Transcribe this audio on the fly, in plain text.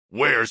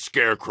Where's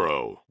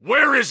Scarecrow?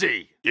 Where is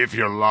he? If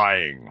you're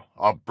lying,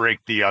 I'll break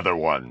the other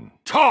one.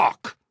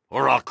 Talk,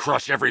 or I'll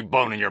crush every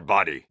bone in your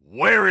body.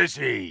 Where is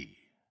he?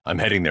 I'm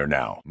heading there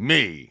now.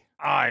 Me.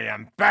 I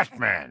am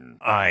Batman.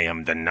 I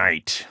am the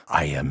Knight.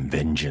 I am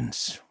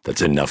vengeance.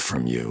 That's enough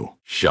from you.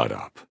 Shut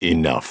up.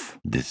 Enough.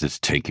 This is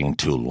taking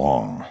too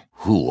long.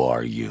 Who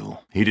are you?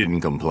 He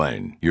didn't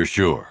complain. You're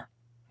sure?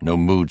 No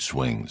mood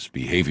swings,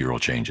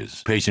 behavioral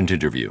changes. Patient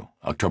interview,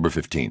 October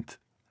 15th.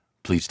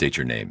 Please state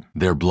your name.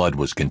 Their blood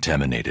was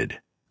contaminated.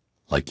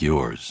 Like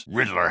yours.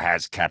 Riddler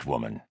has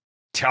Catwoman.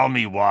 Tell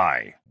me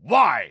why.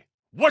 Why?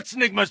 What's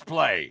Nigma's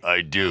play?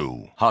 I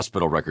do.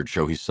 Hospital records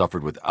show he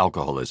suffered with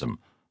alcoholism,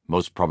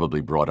 most probably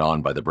brought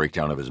on by the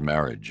breakdown of his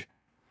marriage.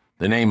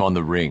 The name on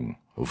the ring,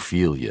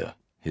 Ophelia,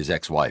 his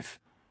ex-wife.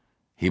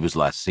 He was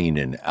last seen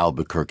in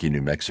Albuquerque,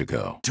 New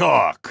Mexico.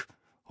 Talk,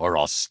 or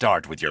I'll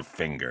start with your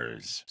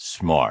fingers.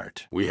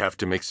 Smart. We have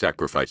to make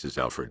sacrifices,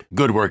 Alfred.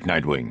 Good work,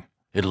 Nightwing.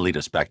 It'll lead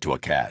us back to a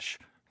cache.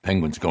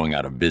 Penguin's going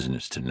out of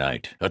business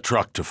tonight. A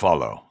truck to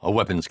follow. A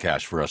weapons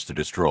cache for us to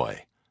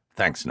destroy.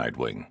 Thanks,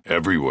 Nightwing.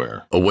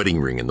 Everywhere. A wedding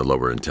ring in the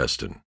lower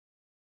intestine.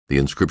 The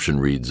inscription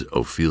reads,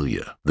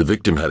 Ophelia. The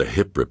victim had a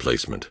hip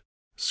replacement.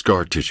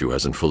 Scar tissue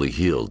hasn't fully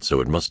healed,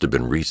 so it must have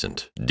been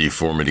recent.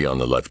 Deformity on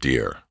the left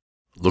ear.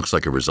 Looks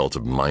like a result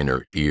of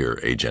minor ear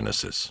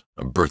agenesis.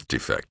 A birth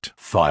defect.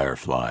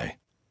 Firefly.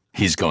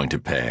 He's going to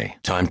pay.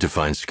 Time to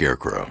find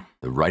Scarecrow.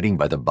 The writing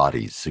by the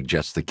bodies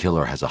suggests the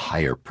killer has a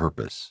higher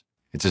purpose.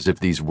 It's as if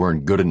these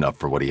weren't good enough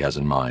for what he has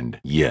in mind.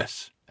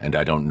 Yes, and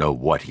I don't know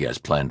what he has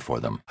planned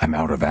for them. I'm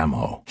out of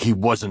ammo. He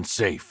wasn't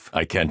safe.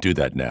 I can't do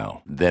that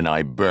now. Then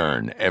I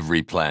burn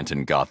every plant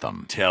in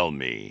Gotham. Tell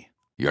me.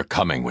 You're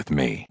coming with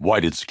me. Why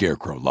did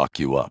Scarecrow lock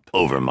you up?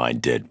 Over my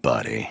dead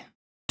body.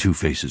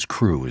 Two-Face's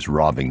crew is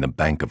robbing the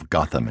Bank of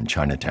Gotham in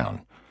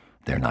Chinatown.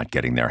 They're not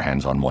getting their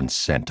hands on 1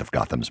 cent of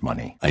Gotham's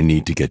money. I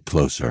need to get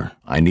closer.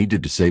 I need to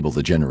disable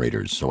the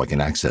generators so I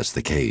can access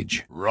the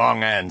cage.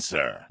 Wrong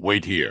answer.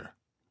 Wait here.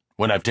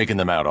 When I've taken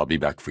them out, I'll be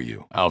back for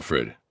you.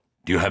 Alfred,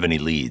 do you have any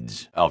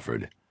leads?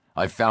 Alfred,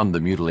 I've found the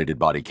mutilated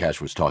body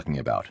Cash was talking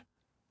about.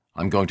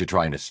 I'm going to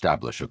try and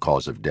establish a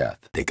cause of death.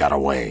 They got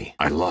away.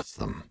 I lost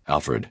them.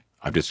 Alfred,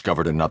 I've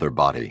discovered another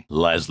body.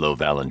 Laszlo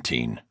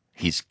Valentine.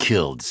 He's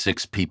killed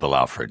 6 people,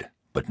 Alfred,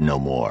 but no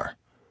more.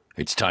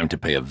 It's time to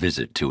pay a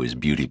visit to his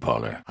beauty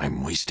parlor.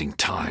 I'm wasting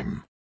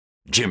time.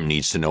 Jim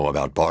needs to know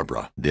about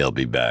Barbara. They'll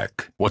be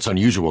back. What's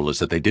unusual is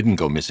that they didn't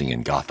go missing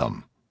in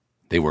Gotham.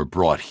 They were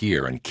brought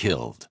here and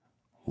killed.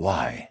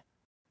 Why?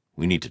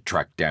 We need to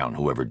track down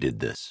whoever did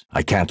this.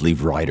 I can't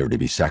leave Ryder to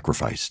be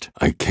sacrificed.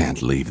 I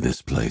can't leave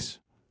this place.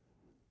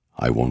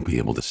 I won't be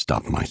able to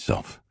stop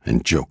myself,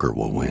 and Joker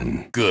will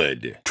win.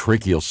 Good.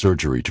 Tracheal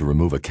surgery to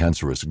remove a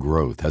cancerous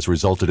growth has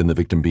resulted in the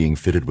victim being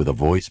fitted with a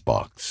voice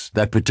box.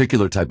 That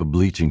particular type of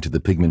bleaching to the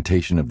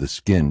pigmentation of the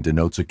skin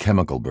denotes a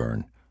chemical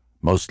burn,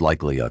 most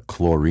likely a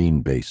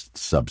chlorine-based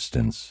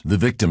substance. The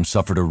victim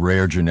suffered a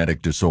rare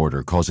genetic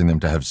disorder causing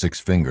them to have 6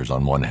 fingers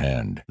on one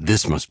hand.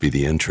 This must be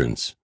the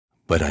entrance.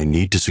 But I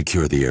need to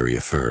secure the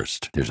area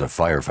first. There's a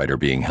firefighter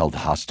being held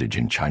hostage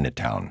in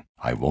Chinatown.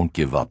 I won't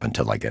give up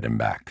until I get him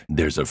back.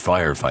 There's a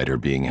firefighter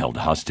being held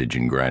hostage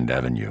in Grand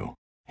Avenue.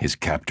 His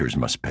captors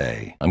must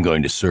pay. I'm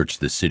going to search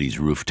the city's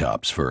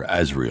rooftops for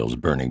Azrael's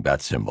burning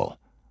bat symbol.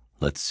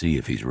 Let's see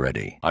if he's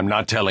ready. I'm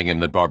not telling him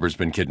that Barbara's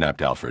been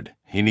kidnapped, Alfred.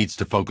 He needs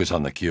to focus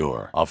on the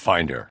cure. I'll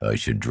find her. I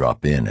should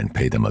drop in and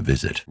pay them a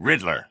visit.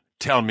 Riddler,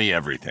 tell me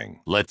everything.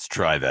 Let's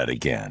try that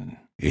again.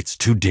 It's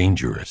too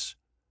dangerous.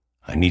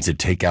 I need to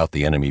take out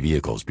the enemy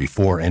vehicles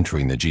before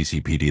entering the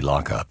GCPD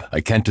lockup.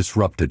 I can't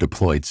disrupt a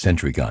deployed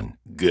sentry gun.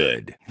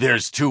 Good.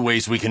 There's 2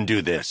 ways we can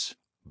do this.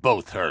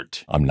 Both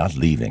hurt. I'm not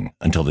leaving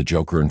until the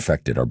Joker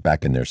infected are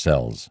back in their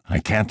cells. I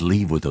can't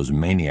leave with those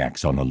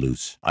maniacs on the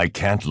loose. I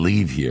can't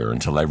leave here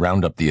until I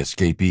round up the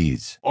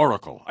escapees.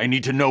 Oracle, I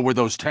need to know where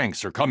those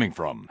tanks are coming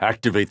from.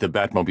 Activate the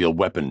Batmobile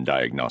weapon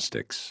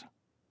diagnostics.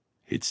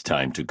 It's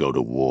time to go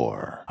to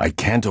war. I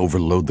can't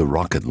overload the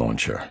rocket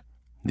launcher.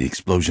 The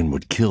explosion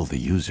would kill the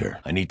user.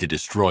 I need to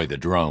destroy the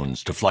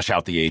drones to flush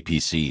out the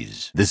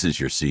APCs. This is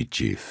your seat,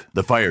 Chief.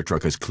 The fire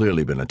truck has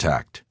clearly been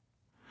attacked.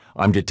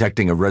 I'm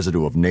detecting a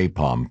residue of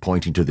napalm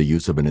pointing to the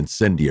use of an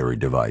incendiary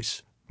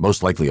device,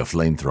 most likely a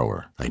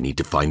flamethrower. I need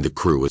to find the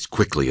crew as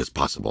quickly as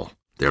possible.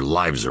 Their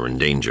lives are in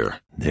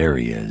danger. There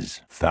he is.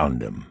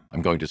 Found him.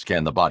 I'm going to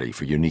scan the body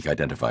for unique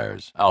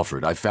identifiers.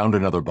 Alfred, I found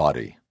another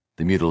body.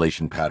 The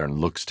mutilation pattern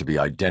looks to be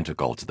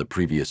identical to the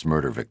previous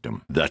murder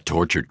victim. That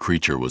tortured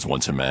creature was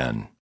once a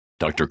man.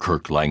 Dr.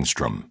 Kirk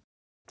Langstrom.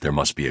 There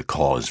must be a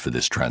cause for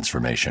this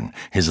transformation.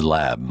 His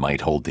lab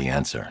might hold the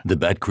answer. The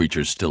bat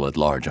creature's still at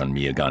large on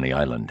Miyagani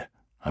Island.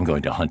 I'm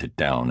going to hunt it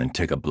down and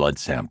take a blood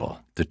sample,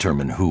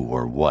 determine who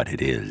or what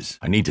it is.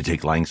 I need to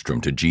take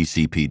Langstrom to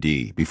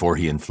GCPD before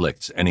he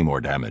inflicts any more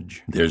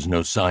damage. There's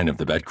no sign of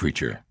the bat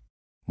creature.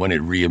 When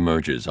it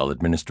re-emerges, I'll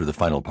administer the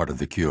final part of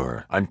the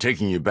cure. I'm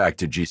taking you back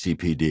to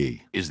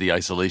GCPD. Is the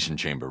isolation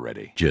chamber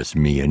ready? Just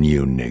me and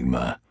you,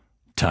 Nigma.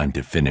 Time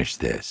to finish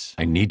this.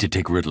 I need to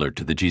take Riddler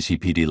to the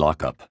GCPD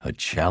lockup. A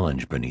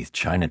challenge beneath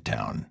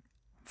Chinatown.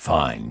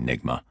 Fine,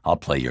 Nigma. I'll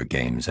play your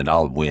games, and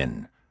I'll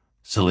win.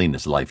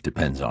 Selena's life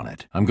depends on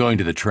it. I'm going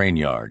to the train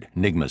yard.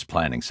 Nigma's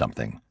planning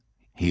something.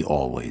 He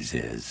always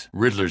is.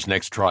 Riddler's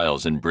next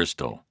trial's in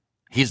Bristol.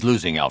 He's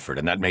losing Alfred,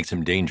 and that makes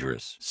him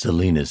dangerous.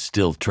 Selena's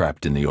still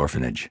trapped in the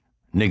orphanage.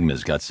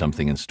 Nigma's got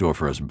something in store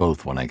for us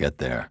both when I get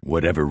there.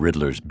 Whatever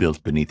Riddler's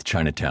built beneath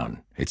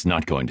Chinatown, it's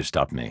not going to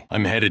stop me.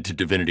 I'm headed to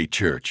Divinity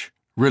Church.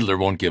 Riddler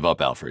won't give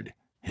up, Alfred.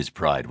 His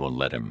pride won't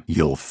let him.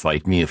 You'll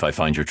fight me if I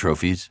find your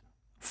trophies?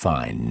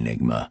 Fine,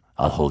 Nigma.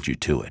 I'll hold you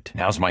to it.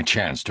 Now's my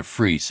chance to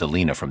free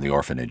Selena from the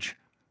orphanage.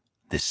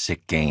 This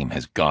sick game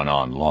has gone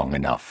on long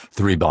enough.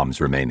 3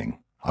 bombs remaining.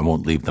 I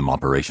won't leave them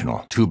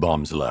operational. 2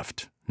 bombs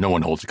left. No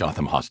one holds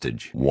Gotham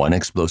hostage. 1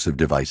 explosive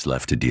device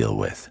left to deal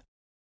with.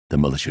 The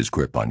militia's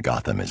grip on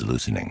Gotham is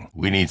loosening.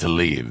 We need to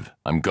leave.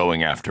 I'm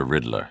going after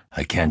Riddler.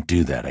 I can't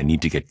do that. I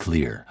need to get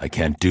clear. I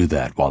can't do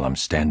that while I'm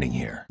standing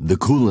here. The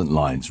coolant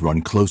lines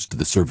run close to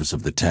the surface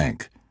of the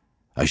tank.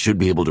 I should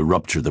be able to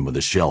rupture them with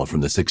a shell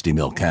from the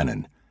 60mm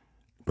cannon.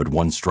 But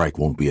 1 strike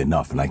won't be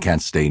enough, and I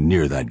can't stay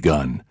near that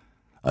gun.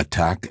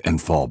 Attack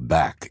and fall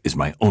back is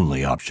my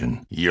only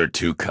option. You're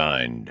too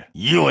kind.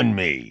 You and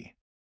me.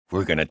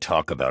 We're gonna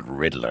talk about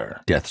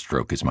Riddler.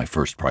 Deathstroke is my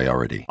first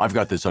priority. I've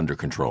got this under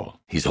control.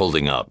 He's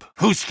holding up.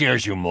 Who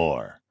scares you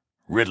more?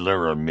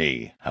 Riddler or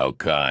me? How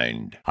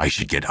kind. I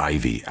should get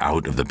Ivy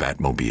out of the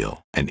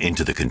Batmobile and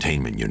into the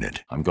containment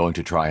unit. I'm going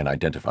to try and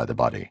identify the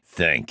body.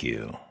 Thank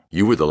you.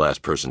 You were the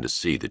last person to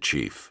see the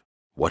chief.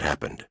 What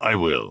happened? I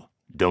will.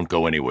 Don't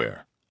go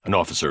anywhere. An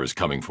officer is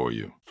coming for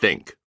you.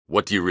 Think.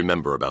 What do you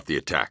remember about the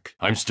attack?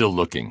 I'm still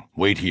looking.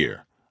 Wait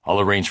here. I'll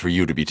arrange for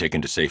you to be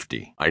taken to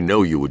safety. I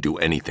know you would do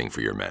anything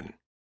for your men,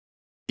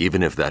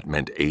 even if that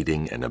meant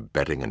aiding and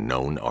abetting a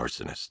known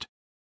arsonist.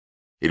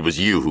 It was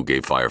you who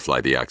gave Firefly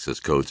the access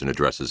codes and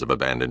addresses of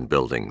abandoned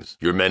buildings.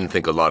 Your men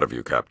think a lot of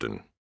you,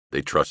 Captain.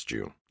 They trust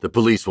you. The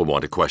police will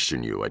want to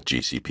question you at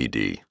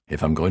GCPD.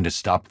 If I'm going to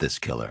stop this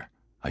killer,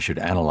 I should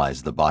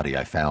analyze the body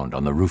I found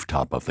on the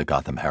rooftop of the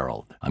Gotham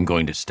Herald. I'm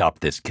going to stop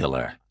this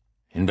killer.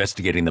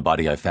 Investigating the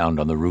body I found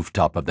on the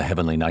rooftop of the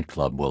Heavenly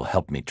Nightclub will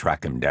help me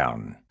track him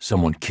down.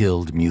 Someone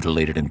killed,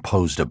 mutilated, and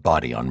posed a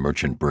body on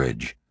Merchant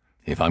Bridge.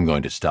 If I'm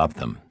going to stop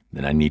them,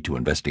 then I need to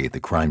investigate the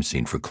crime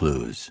scene for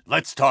clues.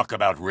 Let's talk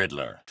about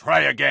Riddler.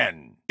 Try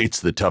again. It's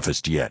the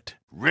toughest yet.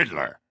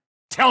 Riddler,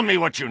 tell me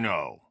what you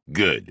know.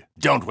 Good.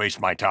 Don't waste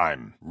my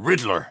time.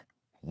 Riddler,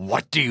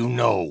 what do you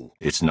know?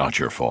 It's not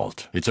your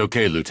fault. It's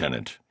okay,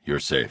 Lieutenant. You're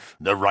safe.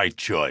 The right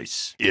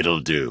choice. It'll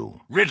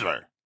do.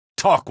 Riddler,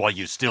 talk while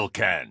you still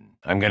can.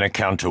 I'm gonna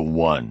count to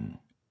 1.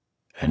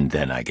 And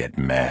then I get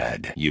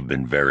mad. You've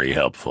been very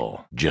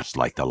helpful, just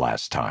like the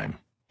last time.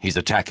 He's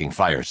attacking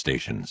fire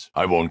stations.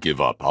 I won't give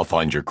up. I'll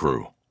find your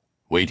crew.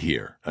 Wait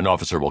here. An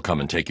officer will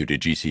come and take you to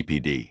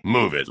GCPD.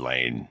 Move it,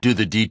 Lane. Do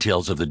the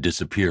details of the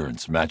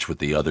disappearance match with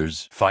the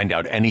others? Find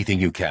out anything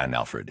you can,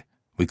 Alfred.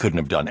 We couldn't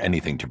have done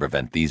anything to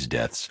prevent these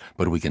deaths,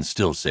 but we can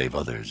still save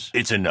others.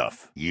 It's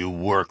enough. You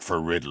work for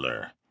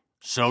Riddler.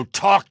 So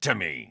talk to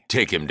me.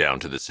 Take him down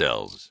to the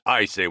cells.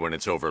 I say when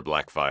it's over,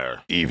 Blackfire.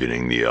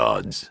 Evening the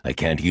odds. I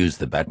can't use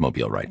the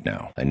Batmobile right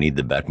now. I need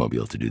the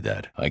Batmobile to do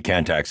that. I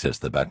can't access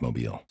the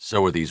Batmobile.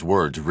 So are these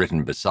words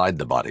written beside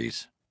the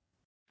bodies.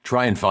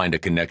 Try and find a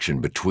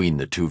connection between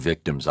the 2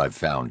 victims I've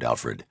found,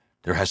 Alfred.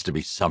 There has to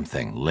be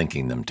something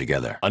linking them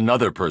together.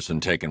 Another person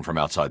taken from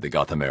outside the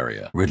Gotham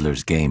area.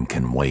 Riddler's game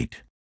can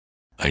wait.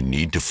 I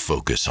need to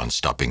focus on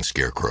stopping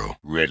Scarecrow.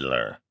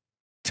 Riddler.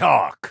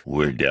 Talk!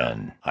 We're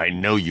done. I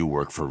know you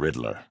work for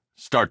Riddler.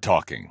 Start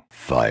talking.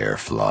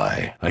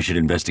 Firefly. I should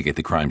investigate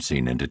the crime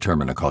scene and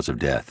determine a cause of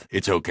death.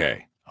 It's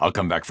okay. I'll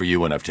come back for you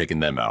when I've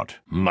taken them out.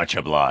 Much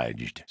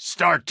obliged.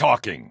 Start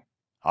talking!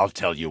 I'll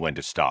tell you when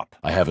to stop.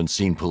 I haven't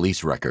seen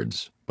police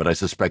records, but I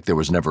suspect there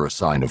was never a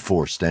sign of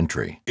forced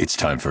entry. It's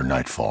time for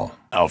nightfall.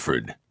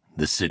 Alfred,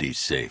 the city's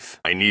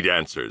safe. I need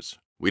answers.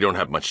 We don't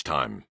have much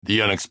time.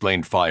 The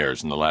unexplained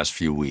fires in the last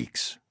few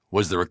weeks.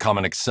 Was there a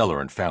common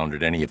accelerant found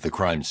at any of the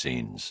crime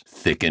scenes?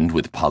 Thickened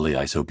with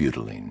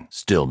polyisobutylene.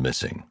 Still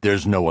missing.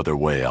 There's no other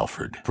way,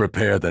 Alfred.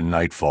 Prepare the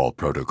Nightfall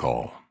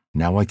Protocol.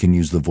 Now I can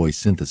use the voice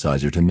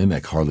synthesizer to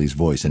mimic Harley's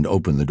voice and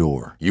open the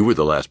door. You were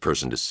the last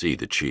person to see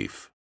the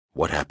chief.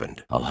 What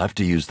happened? I'll have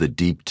to use the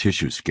deep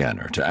tissue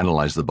scanner to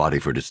analyze the body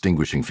for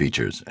distinguishing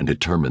features and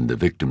determine the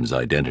victim's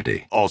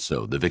identity.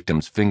 Also, the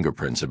victim's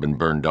fingerprints have been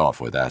burned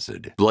off with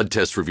acid. Blood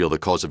tests reveal the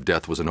cause of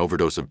death was an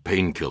overdose of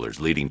painkillers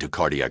leading to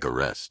cardiac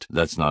arrest.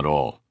 That's not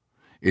all.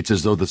 It's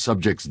as though the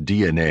subject's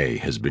DNA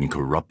has been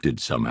corrupted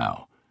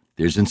somehow.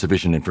 There's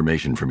insufficient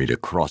information for me to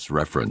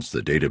cross-reference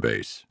the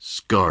database.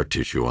 Scar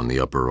tissue on the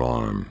upper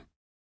arm.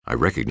 I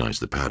recognize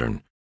the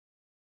pattern.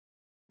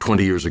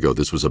 20 years ago,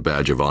 this was a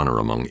badge of honor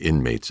among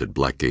inmates at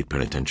Blackgate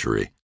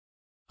Penitentiary.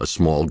 A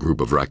small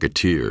group of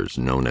racketeers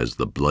known as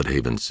the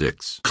Bloodhaven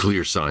Six.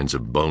 Clear signs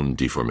of bone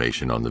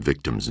deformation on the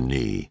victim's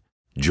knee.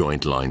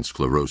 Joint line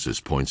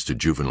sclerosis points to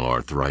juvenile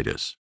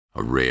arthritis,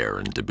 a rare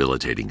and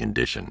debilitating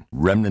condition.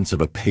 Remnants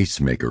of a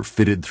pacemaker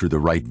fitted through the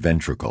right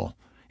ventricle.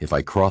 If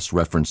I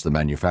cross-reference the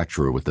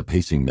manufacturer with the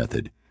pacing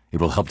method, It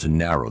will help to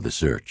narrow the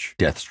search.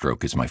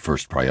 Deathstroke is my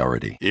first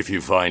priority. If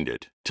you find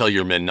it, tell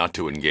your men not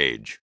to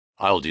engage.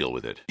 I'll deal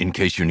with it. In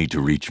case you need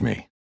to reach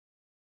me.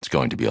 It's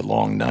going to be a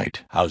long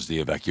night. How's the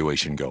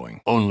evacuation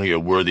going? Only a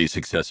worthy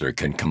successor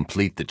can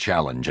complete the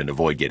challenge and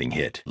avoid getting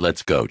hit.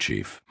 Let's go,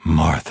 Chief.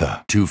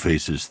 Martha.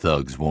 Two-Face's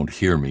thugs won't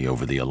hear me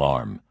over the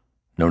alarm.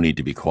 No need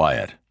to be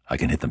quiet. I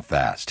can hit them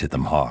fast, hit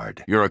them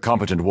hard. You're a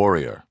competent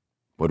warrior,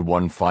 but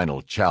one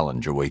final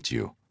challenge awaits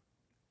you.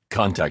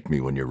 Contact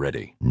me when you're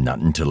ready. Not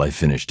until I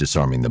finish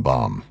disarming the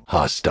bomb.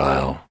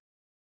 Hostile.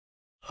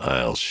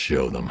 I'll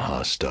show them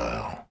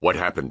hostile. What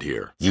happened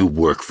here? You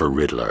work for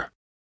Riddler,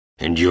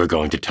 and you're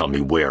going to tell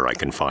me where I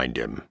can find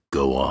him.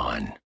 Go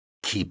on.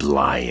 Keep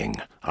lying.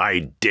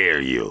 I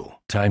dare you.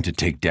 Time to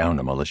take down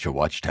a militia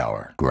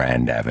watchtower.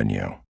 Grand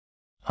Avenue.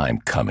 I'm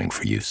coming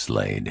for you,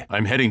 Slade.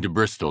 I'm heading to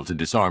Bristol to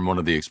disarm one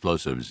of the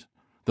explosives.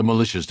 The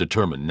militia's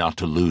determined not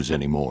to lose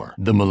any more.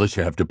 The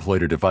militia have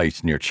deployed a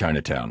device near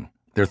Chinatown.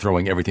 They're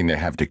throwing everything they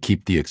have to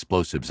keep the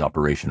explosives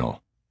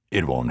operational.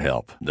 It won't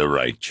help. The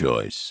right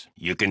choice.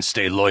 You can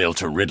stay loyal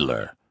to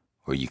Riddler,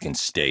 or you can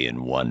stay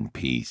in one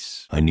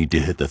piece. I need to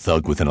hit the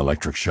thug with an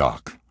electric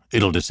shock.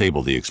 It'll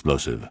disable the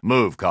explosive.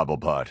 Move,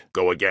 Cobblepot.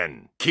 Go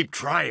again. Keep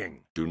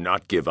trying. Do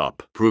not give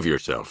up. Prove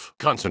yourself.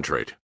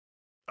 Concentrate.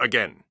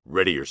 Again.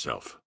 Ready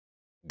yourself.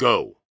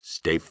 Go.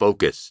 Stay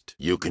focused.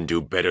 You can do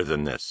better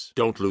than this.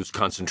 Don't lose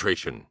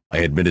concentration. I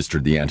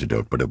administered the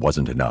antidote, but it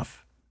wasn't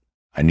enough.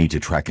 I need to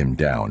track him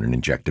down and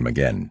inject him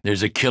again.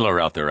 There's a killer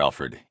out there,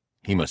 Alfred.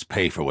 He must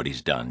pay for what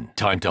he's done.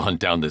 Time to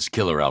hunt down this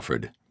killer,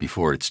 Alfred,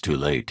 before it's too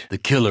late. The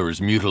killer is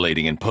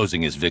mutilating and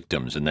posing as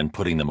victims and then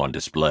putting them on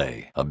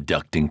display.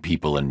 Abducting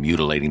people and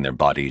mutilating their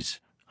bodies.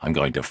 I'm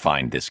going to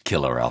find this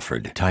killer,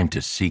 Alfred. Time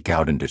to seek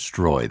out and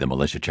destroy the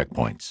militia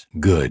checkpoints.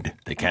 Good.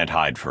 They can't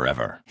hide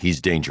forever.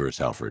 He's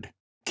dangerous, Alfred.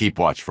 Keep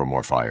watch for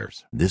more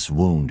fires. This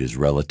wound is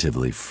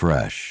relatively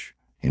fresh,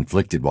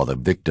 inflicted while the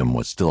victim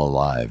was still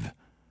alive.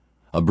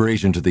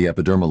 Abrasion to the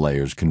epidermal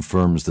layers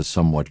confirms the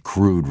somewhat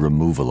crude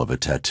removal of a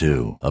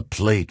tattoo. A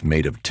plate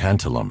made of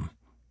tantalum,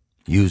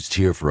 used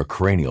here for a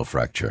cranial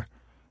fracture,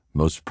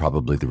 most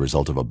probably the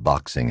result of a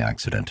boxing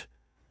accident.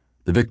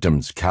 The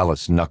victim's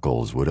calloused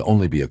knuckles would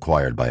only be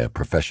acquired by a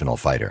professional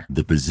fighter.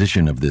 The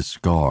position of this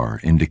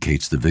scar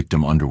indicates the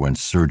victim underwent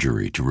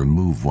surgery to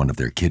remove one of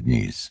their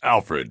kidneys.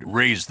 Alfred,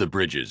 raise the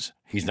bridges.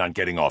 He's not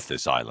getting off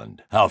this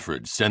island.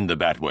 Alfred, send the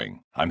Batwing.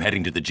 I'm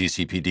heading to the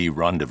GCPD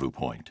rendezvous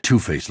point.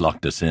 Two-Face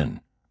locked us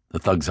in. The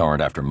thugs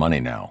aren't after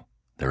money now.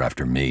 They're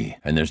after me,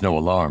 and there's no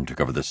alarm to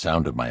cover the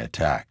sound of my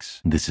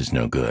attacks. This is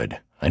no good.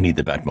 I need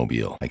the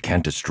Batmobile. I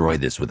can't destroy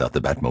this without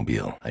the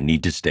Batmobile. I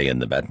need to stay in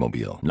the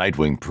Batmobile.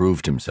 Nightwing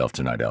proved himself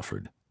tonight,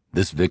 Alfred.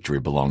 This victory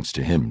belongs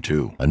to him,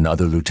 too.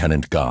 Another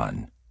lieutenant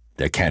gone.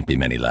 There can't be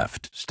many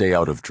left. Stay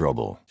out of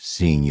trouble.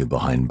 Seeing you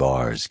behind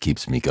bars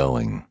keeps me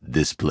going.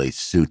 This place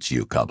suits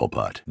you,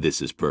 Cobblepot.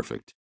 This is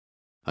perfect.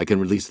 I can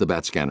release the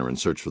bat scanner and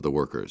search for the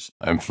workers.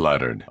 I'm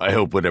flattered. I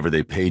hope whatever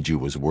they paid you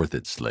was worth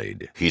it,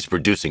 Slade. He's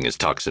producing his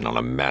toxin on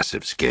a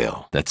massive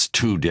scale. That's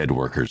 2 dead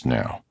workers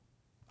now.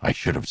 I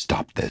should have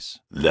stopped this.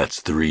 That's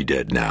 3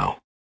 dead now.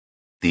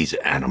 These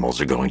animals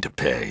are going to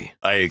pay.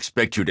 I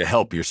expect you to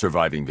help your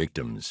surviving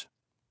victims.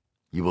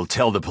 You will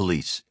tell the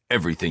police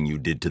everything you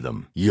did to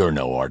them. You're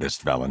no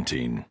artist,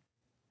 Valentine.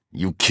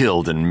 You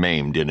killed and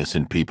maimed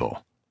innocent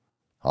people.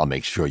 I'll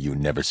make sure you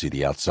never see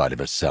the outside of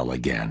a cell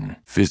again.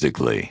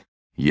 Physically,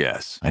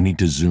 yes. I need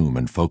to zoom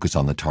and focus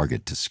on the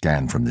target to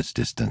scan from this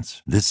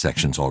distance. This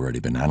section's already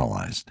been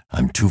analyzed.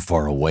 I'm too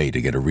far away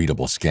to get a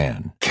readable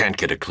scan. Can't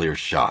get a clear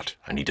shot.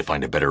 I need to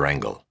find a better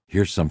angle.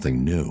 Here's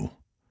something new.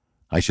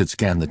 I should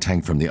scan the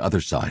tank from the other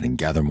side and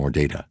gather more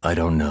data. I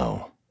don't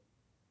know.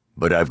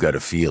 But I've got a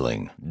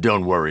feeling.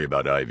 Don't worry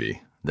about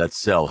Ivy. That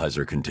cell has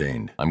her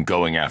contained. I'm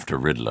going after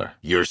Riddler.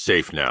 You're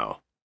safe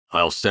now.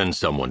 I'll send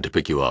someone to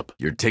pick you up.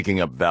 You're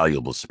taking up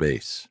valuable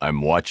space.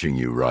 I'm watching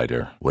you,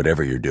 Ryder.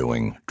 Whatever you're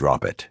doing,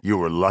 drop it. You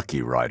were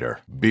lucky, Ryder.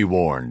 Be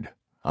warned.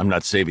 I'm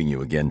not saving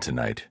you again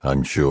tonight.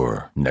 I'm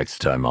sure. Next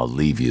time I'll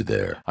leave you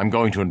there. I'm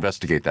going to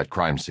investigate that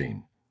crime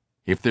scene.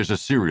 If there's a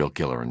serial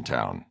killer in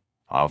town,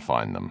 I'll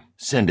find them.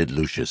 Send it,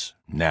 Lucius.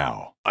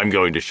 Now. I'm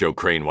going to show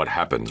Crane what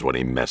happens when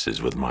he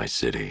messes with my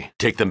city.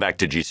 Take them back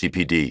to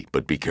GCPD,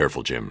 but be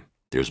careful, Jim.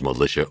 There's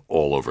militia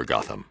all over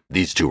Gotham.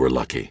 These 2 were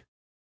lucky.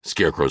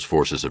 Scarecrow's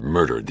forces have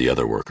murdered the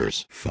other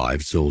workers.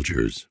 5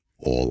 soldiers,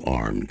 all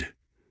armed.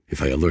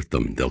 If I alert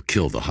them, they'll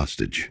kill the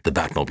hostage. The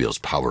Batmobile's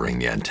powering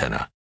the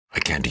antenna. I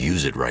can't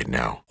use it right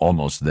now.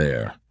 Almost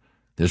there.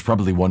 There's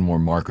probably one more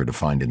marker to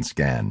find and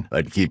scan.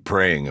 I'd keep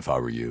praying if I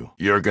were you.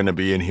 You're gonna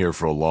be in here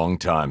for a long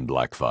time,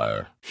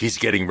 Blackfire. He's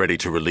getting ready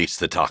to release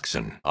the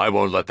toxin. I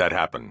won't let that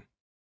happen.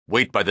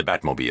 Wait by the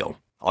Batmobile.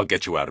 I'll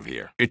get you out of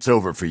here. It's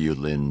over for you,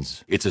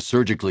 Linz. It's a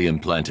surgically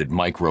implanted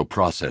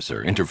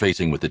microprocessor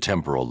interfacing with the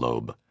temporal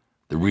lobe,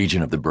 the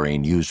region of the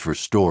brain used for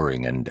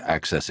storing and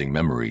accessing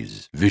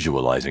memories.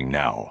 Visualizing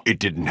now. It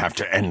didn't have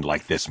to end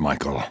like this,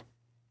 Michael.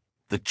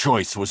 The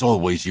choice was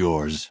always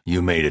yours.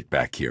 You made it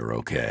back here,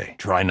 okay?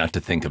 Try not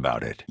to think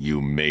about it. You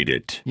made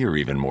it. You're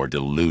even more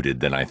deluded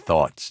than I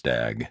thought,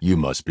 Stag. You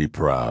must be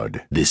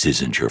proud. This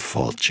isn't your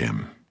fault,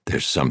 Jim.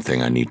 There's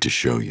something I need to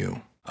show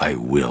you. I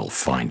will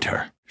find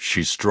her.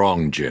 She's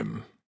strong,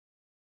 Jim.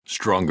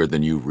 Stronger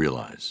than you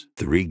realize.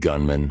 3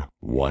 gunmen,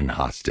 1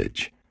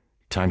 hostage.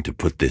 Time to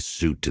put this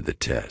suit to the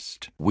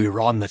test. We're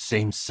on the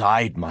same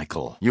side,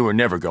 Michael. You are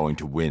never going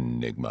to win,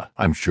 Nigma.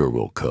 I'm sure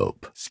we'll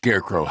cope.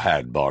 Scarecrow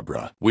had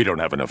Barbara. We don't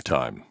have enough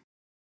time.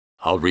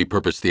 I'll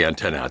repurpose the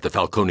antenna at the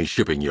Falcone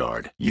shipping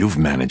yard. You've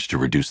managed to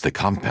reduce the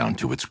compound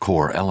to its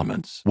core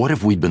elements. What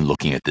if we'd been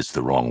looking at this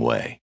the wrong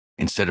way?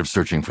 Instead of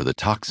searching for the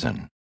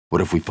toxin,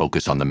 what if we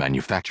focus on the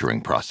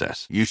manufacturing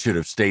process? You should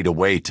have stayed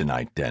away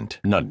tonight, Dent.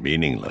 Not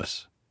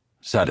meaningless.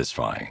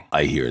 Satisfying.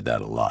 I hear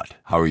that a lot.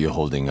 How are you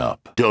holding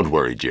up? Don't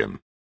worry, Jim.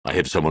 I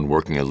have someone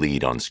working a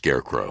lead on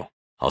Scarecrow.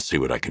 I'll see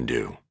what I can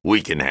do.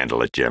 We can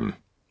handle it, Jim.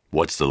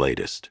 What's the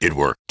latest? It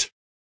worked.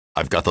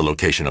 I've got the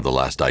location of the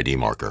last ID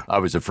marker. I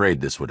was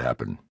afraid this would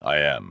happen. I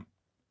am.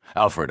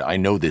 Alfred, I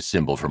know this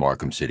symbol from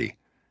Arkham City.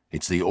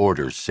 It's the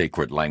Order's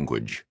sacred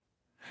language.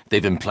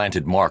 They've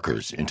implanted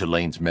markers into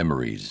Lane's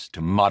memories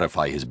to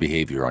modify his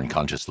behavior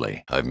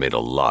unconsciously. I've made a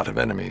lot of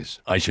enemies.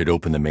 I should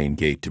open the main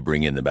gate to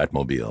bring in the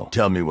Batmobile.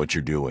 Tell me what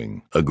you're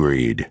doing.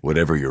 Agreed.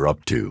 Whatever you're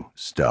up to,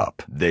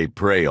 stop. They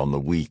prey on the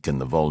weak and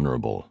the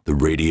vulnerable. The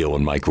radio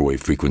and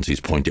microwave frequencies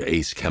point to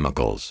Ace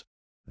Chemicals.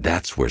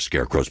 That's where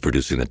Scarecrow's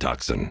producing the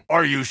toxin.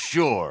 Are you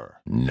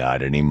sure?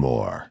 Not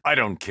anymore. I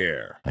don't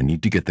care. I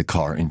need to get the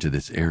car into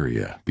this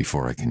area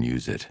before I can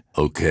use it.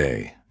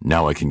 Okay,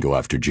 now I can go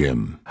after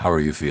Jim. How are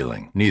you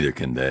feeling? Neither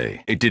can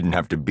they. It didn't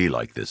have to be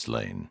like this,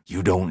 Lane.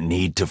 You don't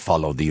need to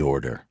follow the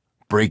order.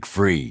 Break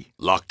free.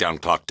 Lockdown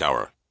clock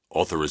tower.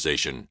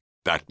 Authorization.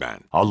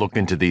 Batman. I'll look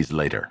into these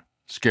later.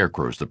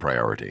 Scarecrow's the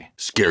priority.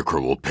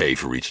 Scarecrow will pay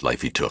for each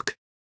life he took.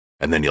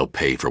 And then he'll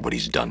pay for what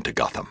he's done to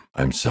Gotham.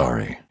 I'm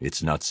sorry.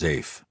 It's not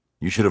safe.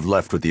 You should have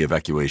left with the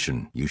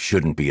evacuation. You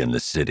shouldn't be in the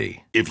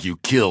city. If you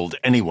killed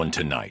anyone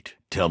tonight,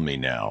 tell me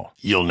now.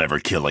 You'll never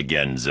kill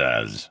again,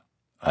 Zaz.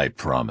 I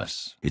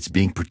promise. It's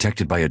being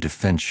protected by a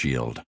defense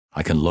shield.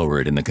 I can lower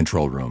it in the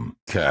control room.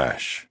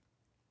 Cash.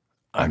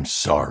 I'm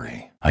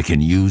sorry. I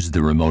can use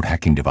the remote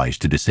hacking device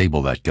to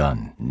disable that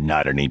gun.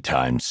 Not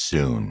anytime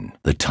soon.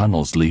 The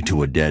tunnels lead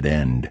to a dead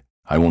end.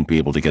 I won't be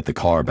able to get the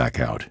car back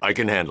out. I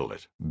can handle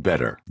it.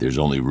 Better. There's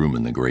only room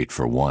in the grate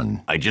for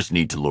 1. I just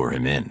need to lure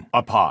him in.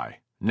 Up high.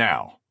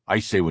 Now. I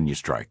say when you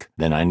strike.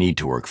 Then I need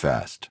to work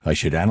fast. I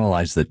should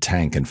analyze the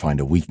tank and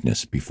find a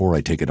weakness before I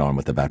take it on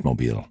with the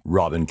Batmobile.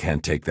 Robin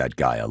can't take that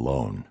guy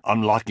alone.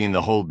 I'm locking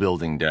the whole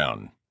building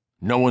down.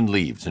 No one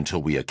leaves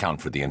until we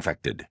account for the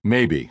infected.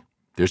 Maybe.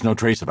 There's no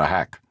trace of a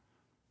hack.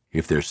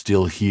 If they're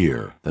still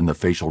here, then the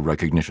facial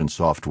recognition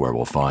software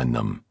will find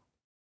them.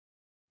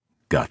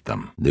 Got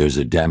them. There's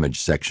a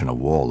damaged section of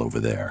wall over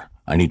there.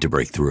 I need to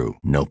break through.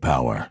 No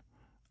power.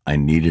 I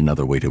need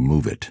another way to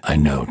move it. I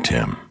know,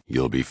 Tim.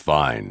 You'll be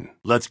fine.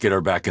 Let's get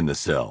her back in the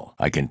cell.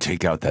 I can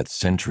take out that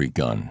sentry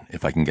gun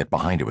if I can get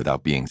behind it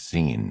without being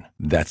seen.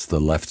 That's the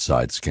left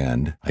side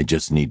scanned. I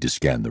just need to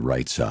scan the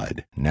right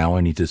side. Now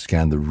I need to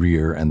scan the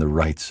rear and the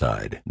right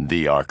side.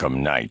 The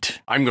Arkham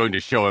Knight. I'm going to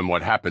show him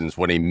what happens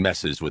when he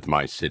messes with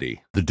my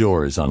city. The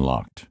door is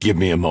unlocked. Give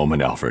me a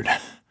moment, Alfred.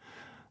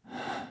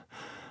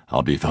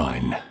 I'll be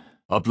fine.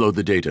 Upload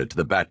the data to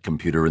the Bat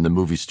computer in the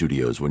movie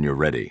studios when you're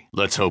ready.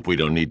 Let's hope we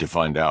don't need to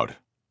find out.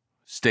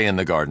 Stay in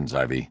the gardens,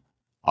 Ivy.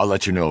 I'll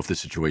let you know if the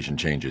situation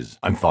changes.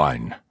 I'm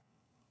fine.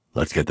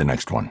 Let's get the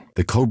next one.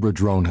 The Cobra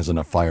drone has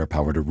enough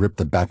firepower to rip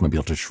the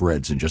Batmobile to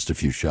shreds in just a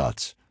few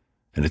shots.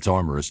 And its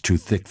armor is too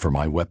thick for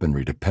my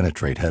weaponry to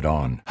penetrate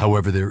head-on.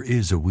 However, there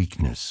is a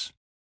weakness.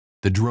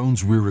 The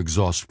drone's rear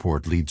exhaust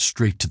port leads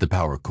straight to the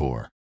power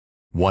core.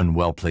 One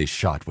well-placed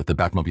shot with the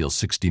Batmobile's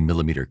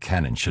 60mm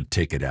cannon should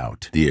take it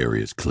out. The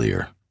area's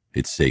clear.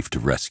 It's safe to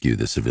rescue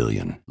the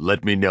civilian.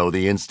 Let me know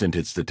the instant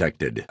it's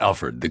detected.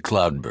 Alfred, the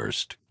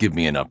cloudburst. Give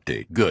me an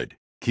update. Good.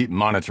 Keep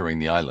monitoring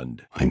the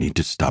island. I need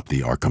to stop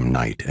the Arkham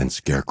Knight and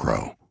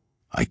Scarecrow.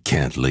 I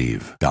can't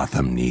leave.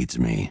 Gotham needs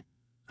me.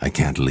 I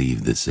can't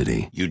leave the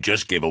city. You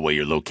just gave away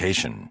your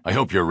location. I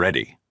hope you're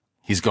ready.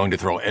 He's going to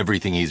throw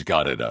everything he's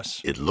got at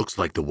us. It looks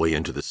like the way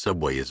into the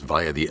subway is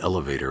via the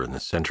elevator in the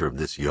center of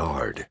this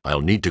yard.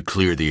 I'll need to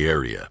clear the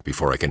area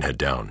before I can head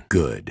down.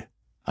 Good.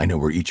 I know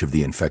where each of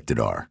the infected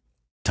are.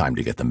 Time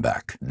to get them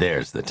back.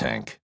 There's the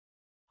tank.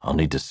 I'll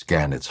need to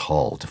scan its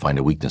hull to find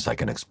a weakness I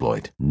can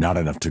exploit. Not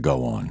enough to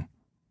go on.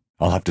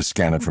 I'll have to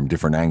scan it from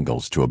different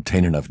angles to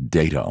obtain enough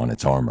data on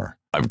its armor.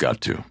 I've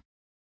got to.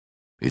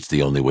 It's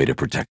the only way to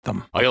protect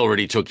them. I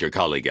already took your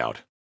colleague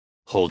out.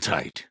 Hold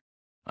tight.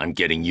 I'm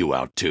getting you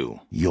out, too.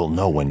 You'll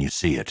know when you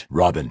see it.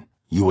 Robin,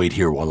 you wait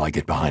here while I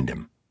get behind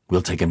him.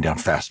 We'll take him down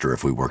faster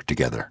if we work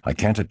together. I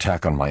can't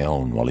attack on my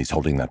own while he's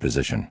holding that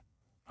position.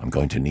 I'm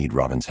going to need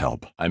Robin's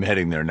help. I'm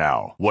heading there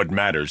now. What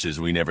matters is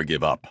we never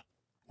give up.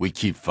 We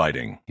keep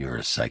fighting. You're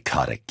a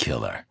psychotic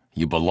killer.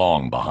 You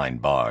belong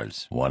behind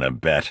bars. Wanna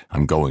bet?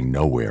 I'm going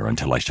nowhere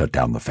until I shut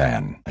down the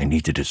fan. I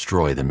need to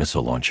destroy the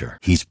missile launcher.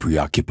 He's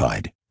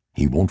preoccupied.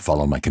 He won't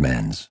follow my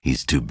commands.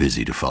 He's too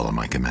busy to follow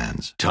my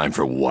commands. Time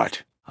for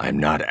what? I'm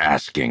not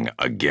asking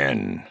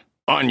again.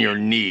 On your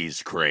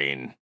knees,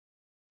 Crane.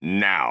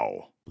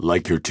 Now.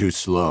 Like you're too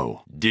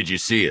slow. Did you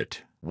see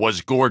it?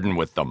 Was Gordon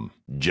with them?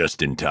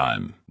 Just in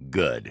time.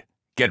 Good.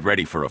 Get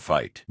ready for a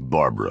fight.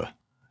 Barbara,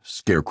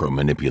 Scarecrow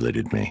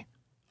manipulated me.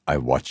 I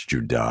watched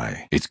you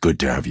die. It's good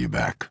to have you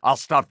back. I'll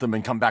stop them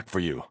and come back for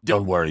you.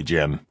 Don't worry,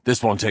 Jim.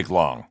 This won't take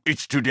long.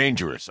 It's too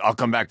dangerous. I'll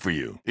come back for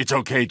you. It's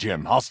okay,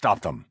 Jim. I'll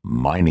stop them.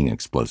 Mining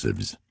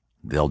explosives.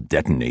 They'll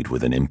detonate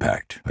with an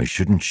impact. I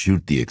shouldn't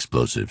shoot the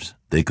explosives.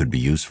 They could be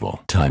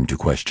useful. Time to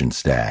question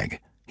Stagg.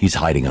 He's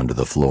hiding under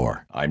the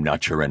floor. I'm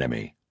not your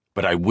enemy,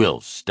 but I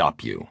will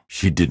stop you.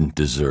 She didn't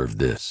deserve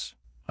this.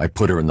 I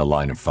put her in the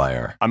line of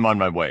fire. I'm on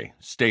my way.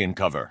 Stay in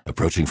cover.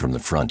 Approaching from the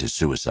front is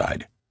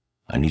suicide.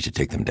 I need to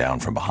take them down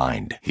from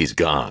behind. He's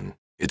gone.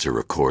 It's a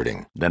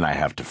recording. Then I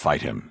have to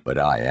fight him. But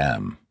I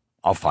am.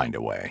 I'll find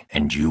a way.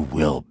 And you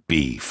will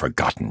be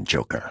forgotten,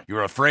 Joker.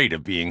 You're afraid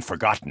of being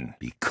forgotten.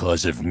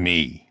 Because of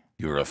me.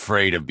 You're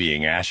afraid of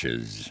being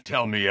ashes.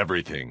 Tell me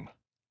everything.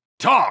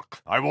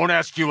 Talk! I won't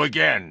ask you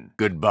again.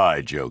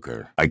 Goodbye,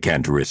 Joker. I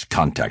can't risk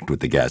contact with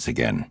the gas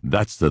again.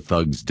 That's the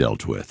thugs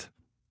dealt with.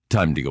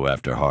 Time to go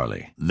after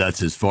Harley.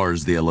 That's as far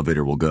as the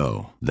elevator will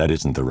go. That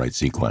isn't the right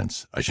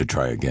sequence. I should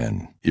try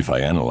again. If I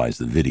analyze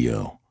the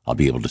video, I'll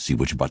be able to see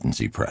which buttons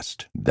he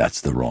pressed.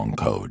 That's the wrong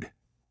code.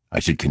 I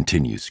should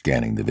continue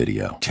scanning the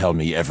video. Tell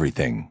me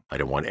everything. I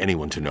don't want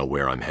anyone to know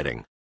where I'm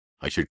heading.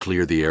 I should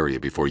clear the area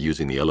before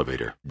using the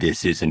elevator.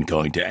 This isn't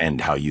going to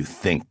end how you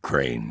think,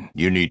 Crane.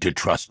 You need to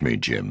trust me,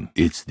 Jim.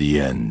 It's the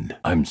end.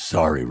 I'm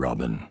sorry,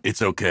 Robin.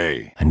 It's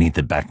okay. I need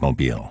the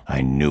Batmobile.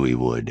 I knew he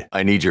would.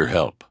 I need your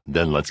help.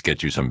 Then let's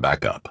get you some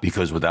backup.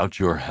 Because without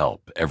your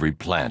help, every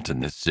plant in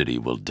this city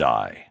will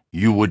die.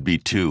 You would be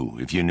too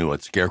if you knew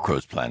what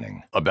Scarecrow's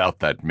planning. About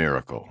that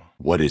miracle.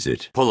 What is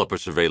it? Pull up a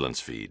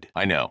surveillance feed.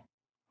 I know.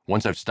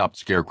 Once I've stopped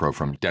Scarecrow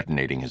from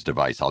detonating his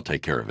device, I'll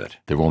take care of it.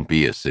 There won't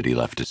be a city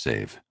left to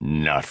save.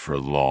 Not for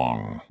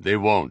long. They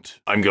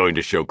won't. I'm going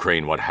to show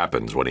Crane what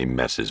happens when he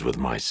messes with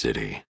my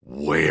city.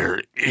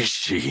 Where is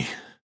she?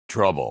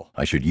 Trouble.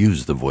 I should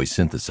use the voice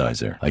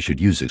synthesizer. I should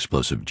use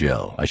explosive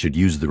gel. I should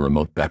use the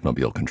remote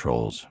Batmobile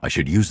controls. I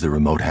should use the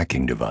remote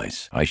hacking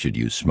device. I should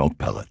use smoke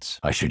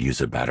pellets. I should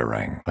use a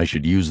batarang. I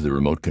should use the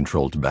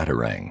remote-controlled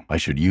batarang. I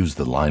should use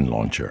the line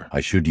launcher. I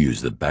should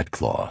use the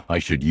Batclaw. I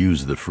should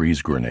use the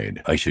freeze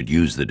grenade. I should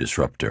use the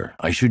disruptor.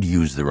 I should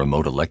use the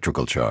remote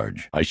electrical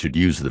charge. I should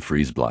use the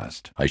freeze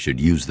blast. I should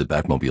use the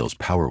Batmobile's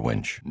power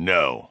winch.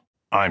 No.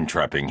 I'm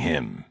trapping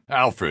him.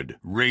 Alfred,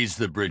 raise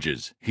the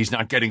bridges. He's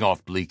not getting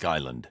off Bleak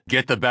Island.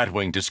 Get the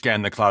Batwing to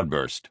scan the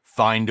cloudburst.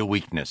 Find a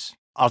weakness.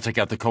 I'll take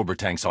out the Cobra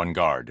tanks on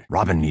guard.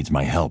 Robin needs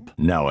my help.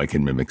 Now I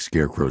can mimic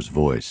Scarecrow's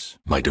voice.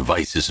 My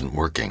device isn't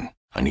working.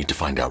 I need to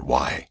find out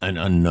why. An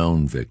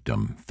unknown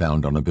victim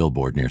found on a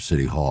billboard near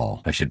City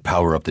Hall. I should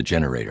power up the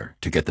generator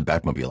to get the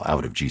Batmobile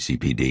out of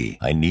GCPD.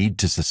 I need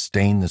to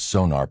sustain the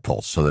sonar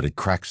pulse so that it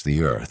cracks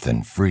the earth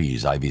and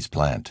frees Ivy's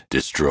plant.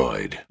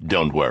 Destroyed.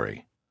 Don't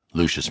worry.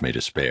 Lucius made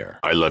a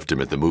spare. I left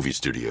him at the movie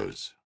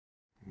studios.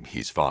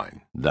 He's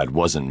fine. That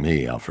wasn't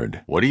me,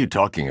 Alfred. What are you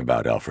talking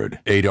about, Alfred?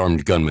 8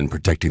 armed gunmen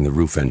protecting the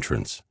roof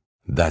entrance.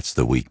 That's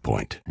the weak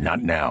point.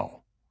 Not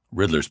now.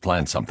 Riddler's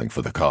planned something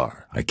for the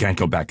car. I can't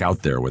go back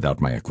out there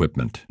without my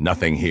equipment.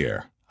 Nothing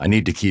here. I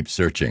need to keep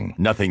searching.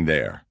 Nothing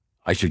there.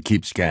 I should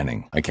keep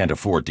scanning. I can't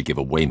afford to give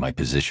away my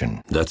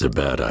position. That's a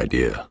bad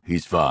idea.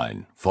 He's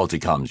fine. Faulty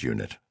comms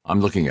unit.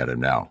 I'm looking at him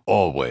now.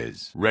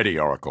 Always. Ready,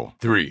 Oracle.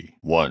 3,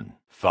 1,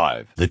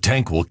 5. The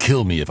tank will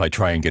kill me if I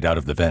try and get out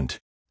of the vent.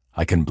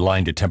 I can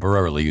blind it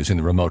temporarily using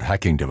the remote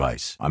hacking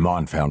device. I'm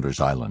on Founders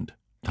Island.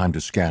 Time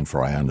to scan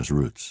for Ayana's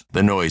roots.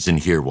 The noise in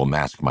here will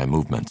mask my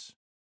movements.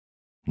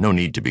 No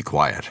need to be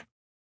quiet.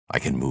 I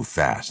can move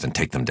fast and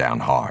take them down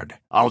hard.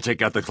 I'll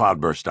take out the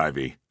cloudburst,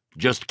 Ivy.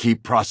 Just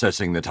keep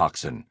processing the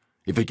toxin.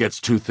 If it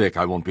gets too thick,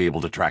 I won't be able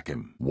to track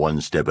him.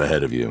 One step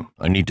ahead of you.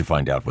 I need to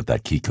find out what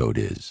that key code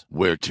is.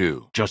 Where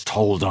to? Just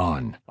hold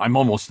on. I'm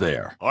almost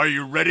there. Are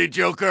you ready,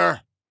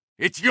 Joker?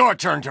 It's your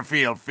turn to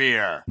feel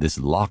fear. This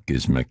lock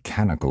is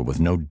mechanical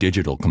with no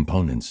digital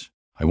components.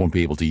 I won't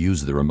be able to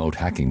use the remote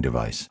hacking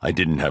device. I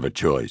didn't have a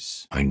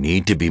choice. I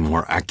need to be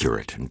more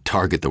accurate and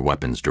target the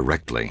weapons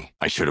directly.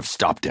 I should have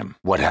stopped him.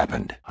 What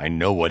happened? I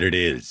know what it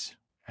is.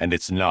 And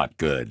it's not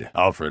good.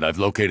 Alfred, I've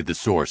located the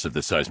source of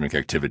the seismic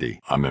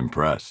activity. I'm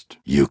impressed.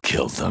 You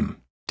killed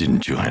them,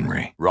 didn't you,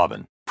 Henry?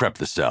 Robin, prep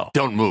the cell.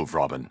 Don't move,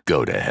 Robin.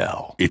 Go to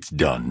hell. It's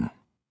done.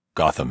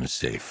 Gotham is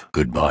safe.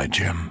 Goodbye,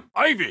 Jim.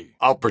 Ivy!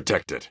 I'll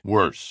protect it.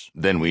 Worse.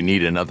 Then we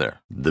need another.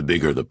 The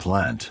bigger the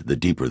plant, the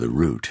deeper the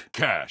root.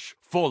 Cash.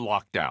 Full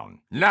lockdown.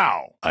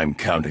 Now! I'm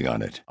counting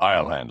on it.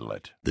 I'll handle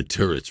it. The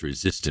turret's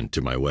resistant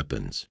to my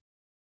weapons.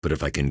 But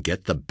if I can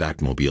get the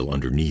Batmobile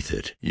underneath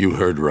it... You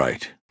heard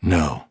right.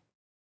 No.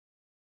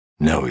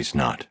 No, he's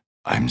not.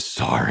 I'm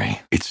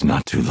sorry. It's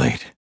not too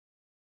late.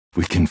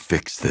 We can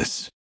fix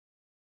this.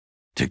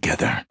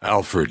 Together.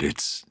 Alfred,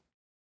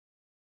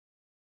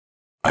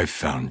 I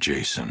found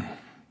Jason.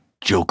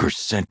 Joker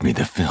sent me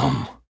the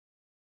film.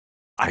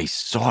 I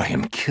saw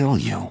him kill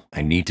you.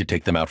 I need to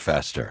take them out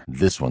faster.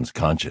 This one's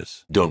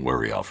conscious. Don't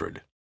worry,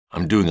 Alfred.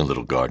 I'm doing a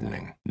little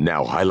gardening.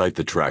 Now highlight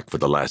the track for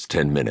the last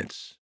 10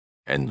 minutes.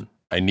 And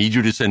I need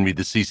you to send me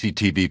the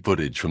CCTV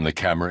footage from the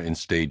camera in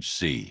Stage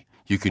C.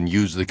 You can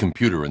use the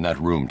computer in that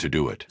room to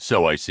do it.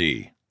 So I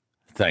see.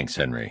 Thanks,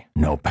 Henry.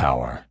 No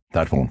power.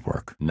 That won't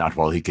work. Not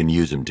while he can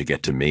use him to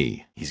get to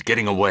me. he's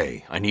getting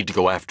away. I need to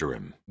go after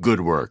him.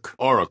 Good work.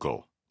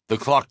 Oracle, the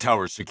clock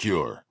tower's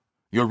secure.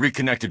 You're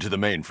reconnected to the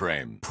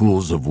mainframe.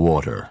 Pools of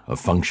water, a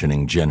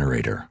functioning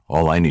generator.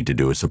 All I need to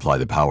do is supply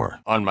the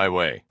power. On my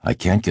way. I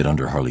can't get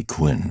under Harley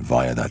Quinn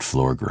via that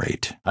floor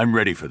grate. I'm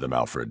ready for them,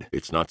 Alfred.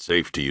 It's not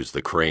safe to use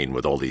the crane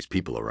with all these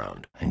people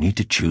around. I need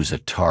to choose a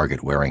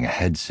target wearing a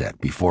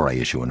headset before I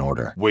issue an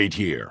order. Wait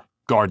here.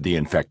 Guard the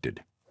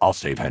infected. I'll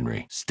save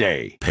Henry.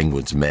 Stay.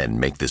 Penguin's men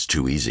make this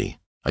too easy.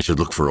 I should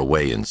look for a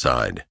way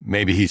inside.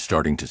 Maybe he's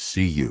starting to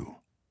see you.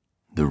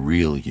 The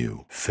real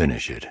you.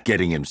 Finish it.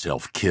 Getting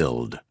himself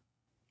killed.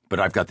 But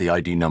I've got the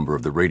ID number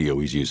of the radio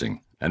he's using,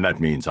 and that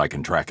means I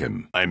can track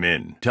him. I'm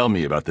in. Tell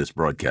me about this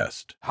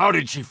broadcast. How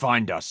did she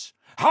find us?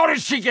 How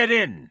did she get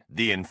in?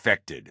 The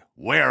infected.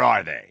 Where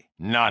are they?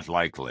 Not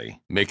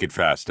likely. Make it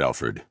fast,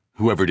 Alfred.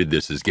 Whoever did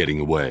this is getting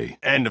away.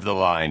 End of the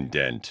line,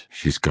 Dent.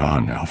 She's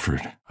gone,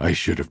 Alfred. I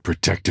should have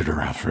protected her,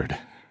 Alfred.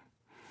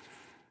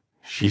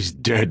 She's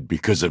dead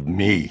because of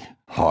me.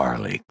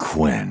 Harley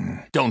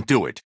Quinn. Don't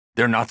do it.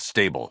 They're not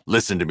stable.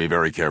 Listen to me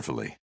very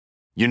carefully.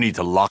 You need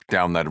to lock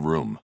down that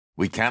room.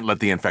 We can't let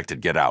the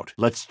infected get out.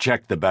 Let's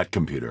check the bat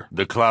computer.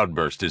 The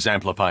cloudburst is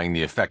amplifying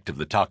the effect of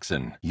the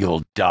toxin.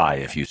 You'll die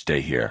if you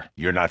stay here.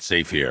 You're not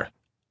safe here.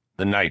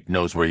 The Knight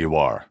knows where you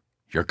are.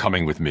 You're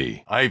coming with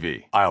me.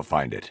 Ivy, I'll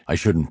find it. I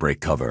shouldn't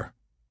break cover.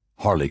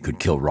 Harley could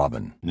kill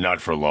Robin.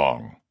 Not for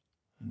long.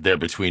 They're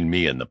between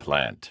me and the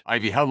plant.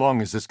 Ivy, how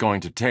long is this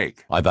going to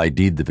take? I've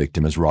ID'd the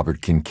victim as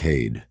Robert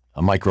Kincaid,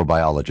 a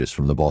microbiologist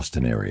from the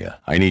Boston area.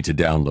 I need to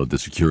download the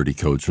security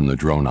codes from the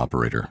drone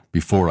operator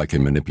before I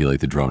can manipulate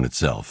the drone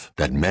itself.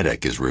 That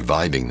medic is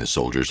reviving the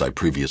soldiers I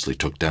previously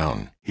took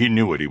down. He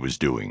knew what he was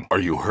doing. Are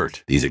you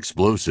hurt? These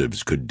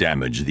explosives could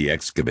damage the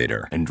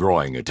excavator and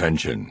drawing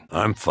attention.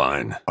 I'm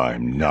fine.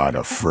 I'm not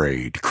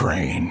afraid,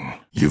 Crane.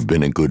 You've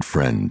been a good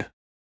friend.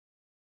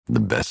 The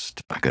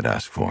best I could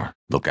ask for.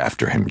 Look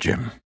after him,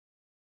 Jim.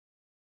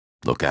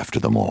 Look after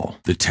them all.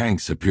 The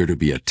tanks appear to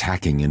be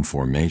attacking in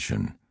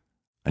formation.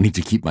 I need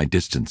to keep my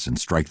distance and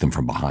strike them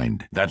from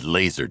behind. That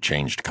laser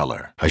changed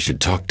color. I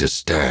should talk to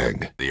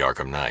Stagg. The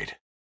Arkham Knight.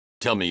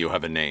 Tell me you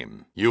have a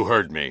name. You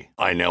heard me.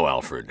 I know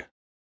Alfred.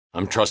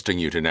 I'm trusting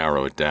you to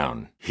narrow it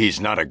down.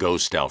 He's not a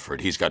ghost, Alfred.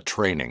 He's got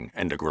training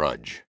and a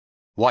grudge.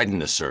 Widen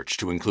the search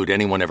to include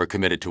anyone ever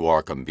committed to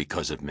Arkham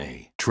because of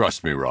me.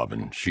 Trust me,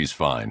 Robin. She's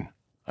fine.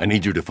 I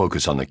need you to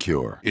focus on the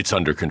cure. It's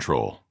under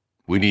control.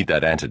 We need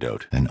that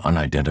antidote. An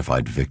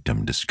unidentified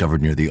victim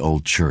discovered near the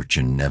old church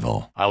in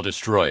Neville. I'll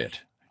destroy it.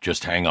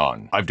 Just hang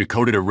on. I've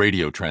decoded a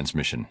radio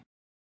transmission.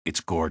 It's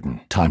Gordon.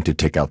 Time to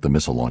take out the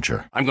missile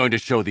launcher. I'm going to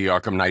show the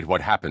Arkham Knight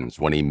what happens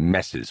when he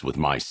messes with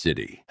my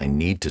city. I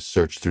need to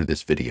search through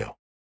this video.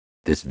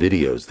 This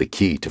video's the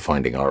key to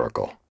finding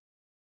Oracle.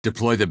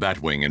 Deploy the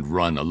Batwing and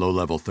run a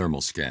low-level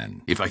thermal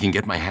scan. If I can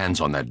get my hands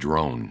on that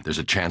drone, there's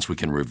a chance we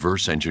can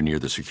reverse engineer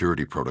the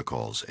security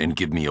protocols and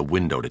give me a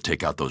window to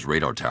take out those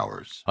radar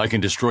towers. I can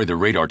destroy the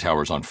radar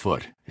towers on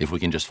foot, if we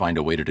can just find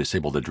a way to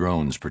disable the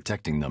drones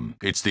protecting them.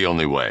 It's the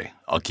only way.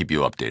 I'll keep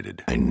you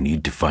updated. I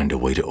need to find a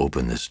way to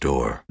open this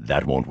door.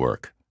 That won't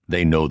work.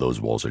 They know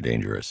those walls are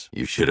dangerous.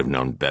 You should have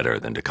known better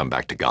than to come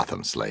back to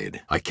Gotham,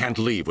 Slade. I can't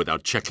leave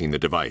without checking the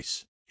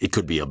device. It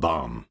could be a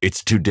bomb.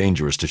 It's too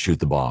dangerous to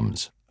shoot the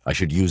bombs. I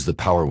should use the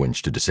power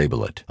winch to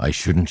disable it. I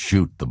shouldn't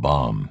shoot the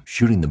bomb.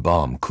 Shooting the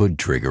bomb could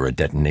trigger a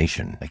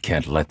detonation. I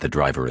can't let the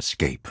driver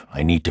escape.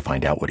 I need to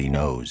find out what he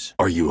knows.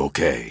 Are you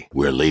okay?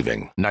 We're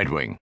leaving.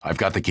 Nightwing, I've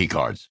got the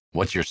keycards.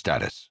 What's your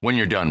status? When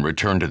you're done,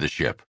 return to the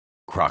ship.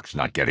 Croc's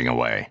not getting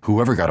away.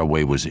 Whoever got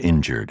away was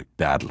injured,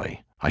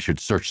 badly. I should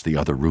search the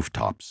other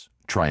rooftops.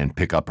 Try and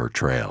pick up her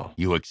trail.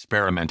 You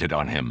experimented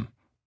on him.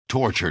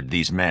 Tortured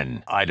these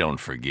men. I don't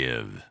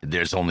forgive.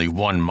 There's only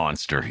one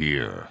monster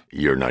here.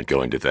 You're not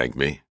going to thank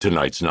me.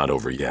 Tonight's not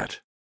over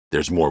yet.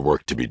 There's more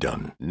work to be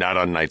done. Not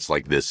on nights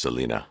like this,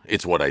 Selina.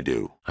 It's what I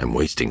do. I'm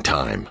wasting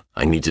time.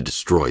 I need to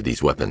destroy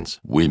these weapons.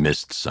 We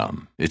missed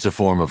some. It's a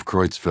form of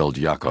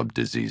Creutzfeldt-Jakob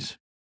disease,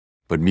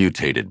 but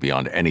mutated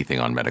beyond anything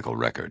on medical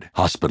record.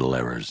 Hospital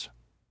errors.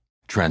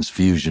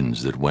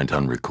 Transfusions that went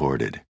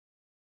unrecorded.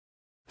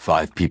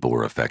 5 people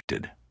were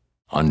affected.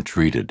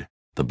 Untreated.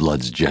 The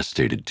blood's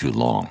gestated too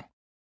long.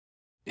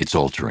 It's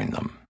altering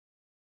them.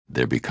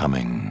 They're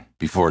becoming...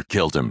 Before it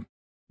killed him,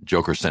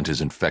 Joker sent his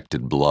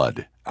infected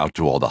blood out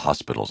to all the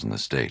hospitals in the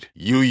state.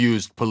 You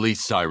used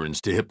police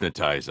sirens to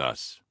hypnotize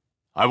us.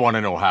 I want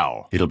to know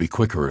how. It'll be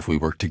quicker if we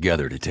work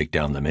together to take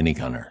down the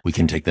minigunner. We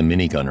can take the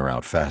minigunner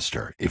out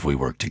faster if we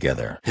work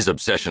together. His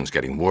obsession's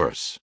getting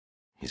worse.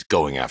 He's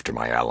going after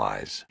my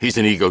allies. He's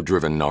an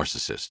ego-driven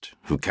narcissist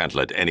who can't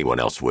let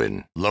anyone else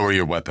win. Lower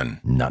your weapon.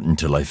 Not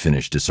until I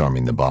finish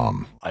disarming the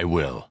bomb. I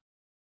will.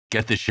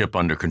 Get the ship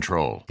under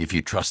control. If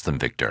you trust them,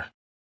 Victor.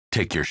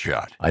 Take your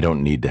shot. I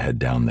don't need to head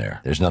down there.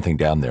 There's nothing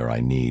down there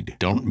I need.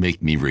 Don't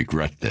make me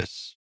regret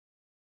this.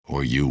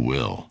 Or you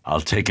will.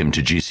 I'll take him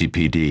to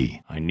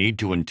GCPD. I need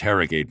to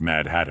interrogate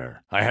Mad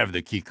Hatter. I have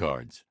the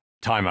keycards.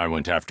 Time I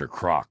went after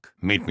Croc.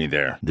 Meet me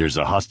there. There's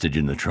a hostage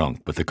in the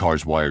trunk, but the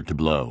car's wired to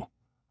blow.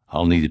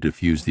 I'll need to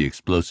defuse the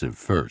explosive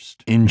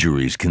first.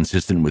 Injuries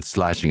consistent with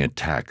slashing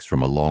attacks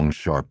from a long,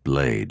 sharp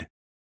blade.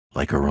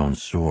 Like her own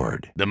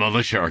sword. The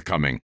militia are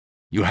coming.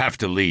 You have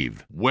to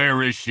leave.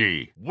 Where is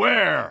she?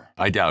 Where?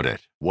 I doubt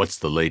it. What's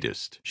the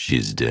latest?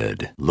 She's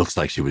dead. Looks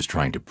like she was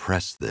trying to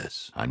press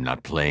this. I'm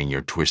not playing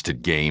your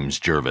twisted games,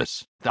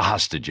 Jervis. The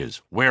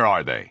hostages, where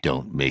are they?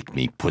 Don't make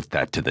me put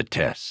that to the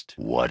test.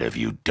 What have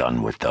you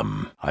done with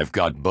them? I've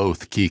got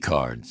both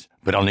keycards,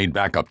 but I'll need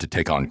backup to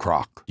take on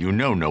Croc. You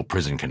know no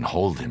prison can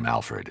hold him,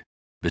 Alfred.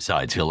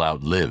 Besides, he'll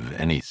outlive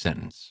any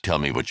sentence. Tell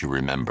me what you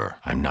remember.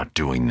 I'm not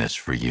doing this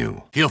for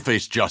you. He'll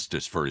face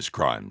justice for his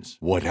crimes.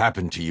 What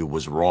happened to you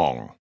was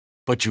wrong.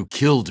 But you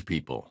killed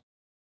people.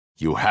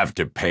 You have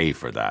to pay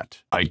for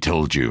that. I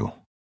told you.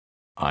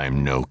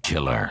 I'm no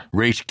killer.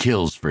 Rache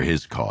kills for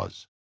his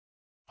cause.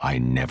 I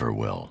never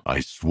will. I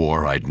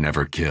swore I'd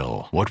never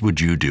kill. What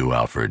would you do,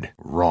 Alfred?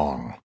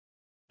 Wrong.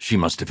 She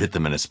must have hit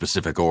them in a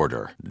specific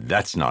order.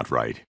 That's not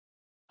right.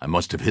 I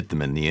must have hit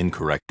them in the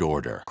incorrect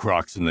order.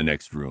 Croc's in the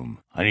next room.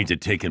 I need to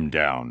take him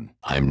down.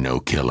 I'm no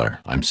killer.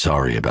 I'm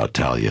sorry about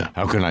Talia.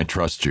 How can I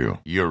trust you?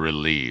 You're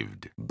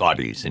relieved.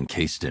 Bodies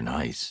encased in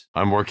ice.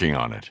 I'm working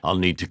on it. I'll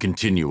need to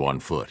continue on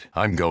foot.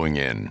 I'm going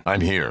in.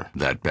 I'm here.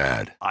 That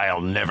bad.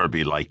 I'll never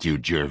be like you,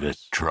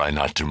 Jervis. Try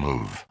not to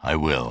move. I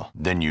will.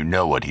 Then you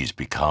know what he's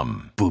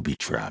become.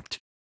 Booby-trapped.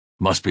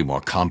 Must be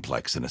more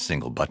complex than a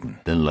single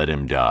button. Then let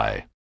him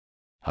die.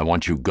 I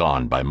want you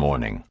gone by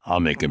morning. I'll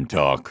make him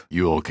talk.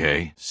 You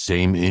okay?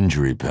 Same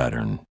injury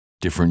pattern.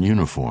 Different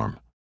uniform.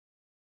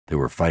 They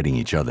were fighting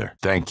each other.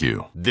 Thank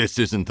you. This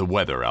isn't the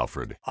weather,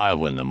 Alfred. I'll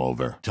win them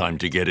over. Time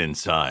to get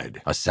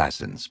inside.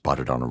 Assassins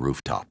spotted on a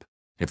rooftop.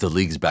 If the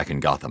League's back in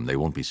Gotham, they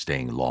won't be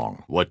staying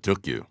long. What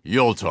took you?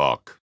 You'll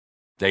talk.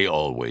 They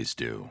always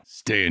do.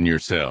 Stay in your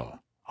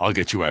cell. I'll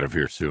get you out of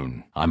here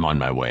soon. I'm on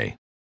my way.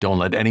 Don't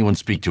let anyone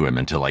speak to him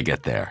until I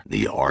get there.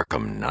 The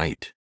Arkham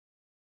Knight.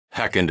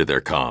 Hack into their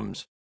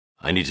comms.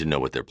 I need to know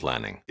what they're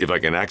planning. If I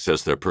can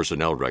access their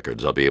personnel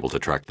records, I'll be able to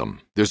track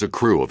them. There's a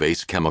crew of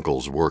Ace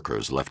Chemicals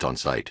workers left on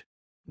site.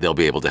 They'll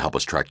be able to help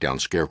us track down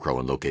Scarecrow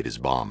and locate his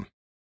bomb.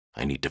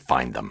 I need to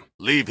find them.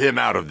 Leave him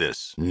out of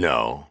this.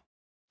 No.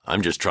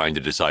 I'm just trying to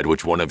decide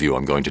which one of you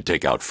I'm going to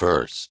take out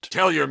first.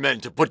 Tell your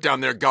men to put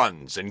down their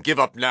guns and give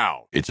up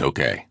now. It's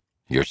okay.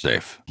 You're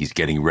safe. He's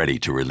getting ready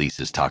to release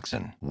his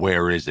toxin.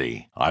 Where is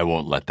he? I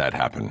won't let that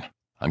happen.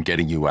 I'm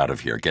getting you out of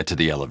here. Get to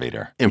the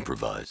elevator.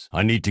 Improvise.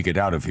 I need to get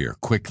out of here,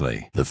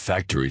 quickly. The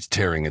factory's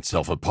tearing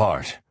itself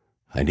apart.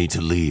 I need to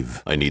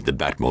leave. I need the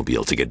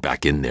Batmobile to get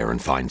back in there and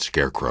find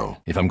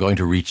Scarecrow. If I'm going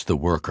to reach the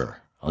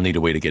worker, I'll need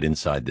a way to get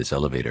inside this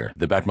elevator.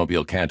 The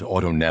Batmobile can't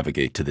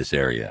auto-navigate to this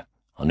area.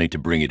 I'll need to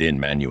bring it in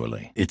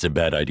manually. It's a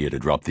bad idea to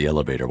drop the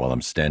elevator while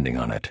I'm standing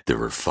on it.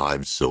 There are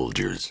 5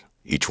 soldiers,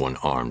 each one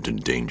armed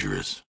and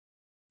dangerous.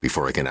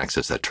 Before I can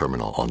access that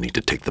terminal, I'll need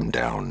to take them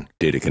down.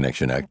 Data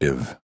connection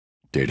active.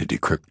 Data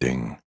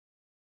decrypting.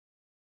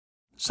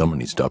 Someone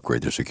needs to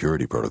upgrade their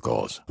security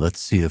protocols. Let's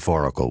see if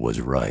Oracle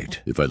was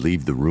right. If I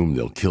leave the room,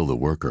 they'll kill the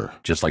worker.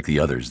 Just like the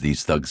others,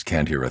 these thugs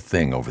can't hear a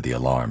thing over the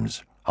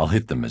alarms. I'll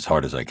hit them as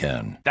hard as I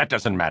can. That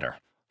doesn't matter.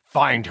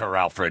 Find her,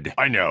 Alfred.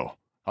 I know.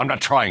 I'm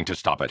not trying to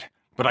stop it,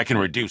 but I can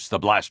reduce the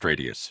blast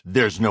radius.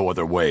 There's no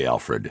other way,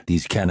 Alfred.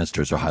 These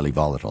canisters are highly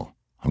volatile.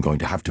 I'm going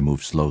to have to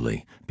move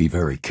slowly. Be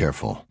very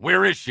careful.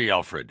 Where is she,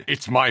 Alfred?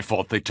 It's my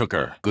fault they took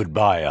her.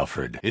 Goodbye,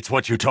 Alfred. It's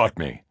what you taught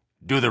me.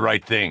 Do the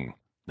right thing.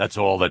 That's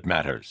all that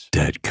matters.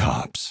 Dead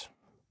cops.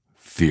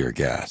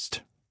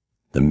 Fear-gassed.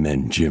 The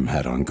men Jim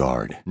had on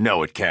guard.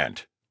 No, it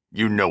can't.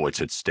 You know what's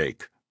at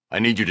stake. I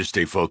need you to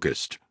stay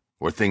focused,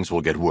 or things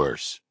will get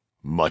worse.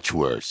 Much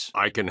worse.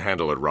 I can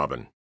handle it,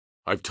 Robin.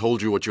 I've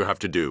told you what you have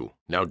to do.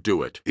 Now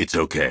do it. It's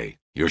okay.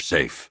 You're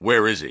safe.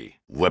 Where is he?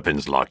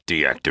 Weapons lock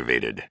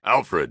deactivated.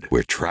 Alfred!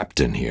 We're trapped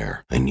in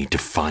here. I need to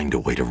find a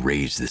way to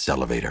raise this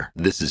elevator.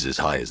 This is as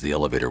high as the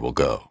elevator will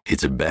go.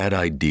 It's a bad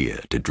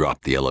idea to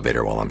drop the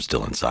elevator while I'm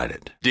still inside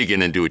it. Dig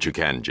in and do what you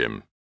can,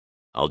 Jim.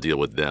 I'll deal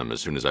with them as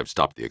soon as I've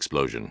stopped the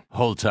explosion.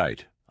 Hold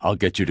tight. I'll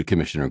get you to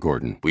Commissioner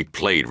Gordon. We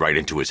played right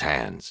into his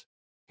hands.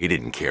 He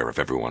didn't care if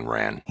everyone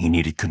ran. He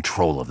needed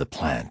control of the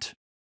plant.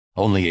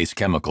 Only Ace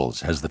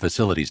Chemicals has the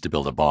facilities to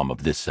build a bomb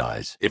of this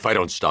size. If I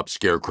don't stop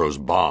Scarecrow's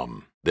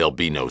bomb, there'll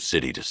be no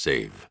city to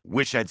save.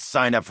 Wish I'd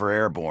signed up for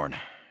airborne.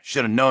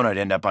 Should have known I'd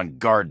end up on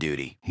guard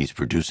duty. He's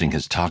producing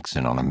his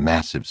toxin on a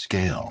massive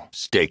scale.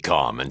 Stay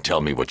calm and tell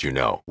me what you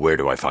know. Where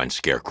do I find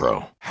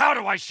Scarecrow? How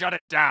do I shut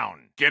it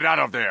down? Get out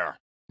of there.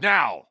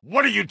 Now!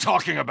 What are you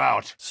talking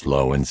about?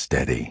 Slow and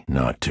steady.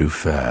 Not too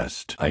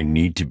fast. I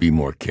need to be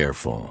more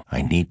careful.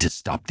 I need to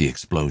stop the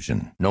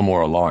explosion. No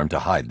more alarm to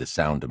hide the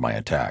sound of my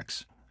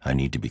attacks. I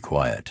need to be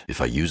quiet.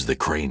 If I use the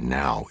crane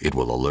now, it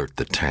will alert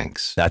the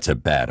tanks. That's a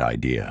bad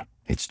idea.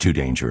 It's too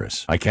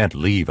dangerous. I can't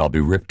leave. I'll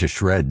be ripped to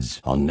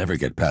shreds. I'll never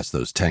get past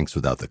those tanks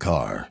without the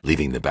car.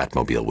 Leaving the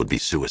Batmobile would be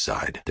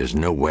suicide. There's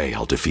no way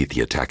I'll defeat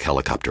the attack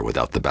helicopter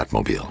without the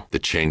Batmobile. The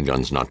chain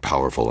gun's not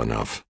powerful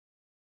enough.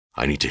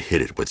 I need to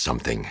hit it with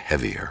something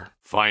heavier.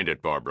 Find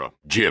it, Barbara.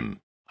 Jim,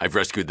 I've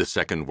rescued the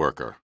second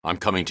worker. I'm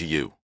coming to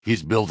you.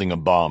 He's building a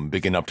bomb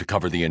big enough to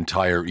cover the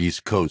entire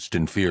East Coast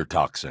in fear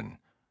toxin.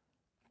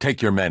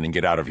 Take your men and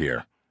get out of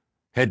here.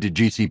 Head to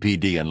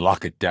GCPD and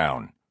lock it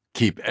down.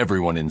 Keep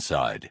everyone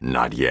inside.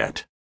 Not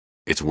yet.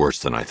 It's worse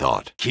than I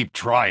thought. Keep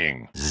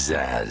trying.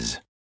 Zsasz.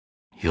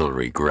 He'll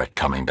regret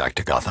coming back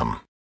to Gotham.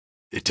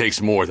 It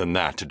takes more than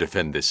that to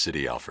defend this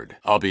city, Alfred.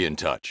 I'll be in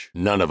touch.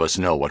 None of us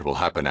know what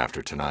will happen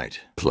after tonight.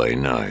 Play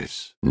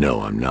nice.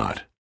 No, I'm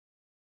not.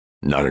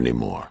 Not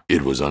anymore.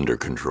 It was under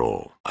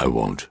control. I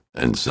won't.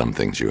 And some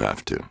things you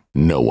have to.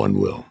 No one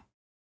will.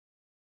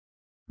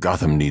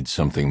 Gotham needs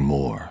something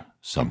more,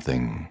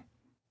 something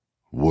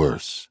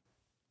worse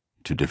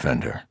to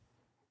defend her.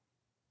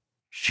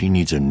 She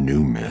needs a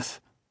new myth.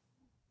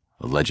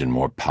 A legend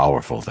more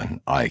powerful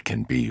than I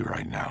can be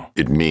right now.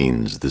 It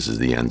means this is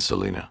the end,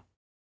 Selina.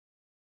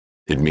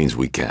 It means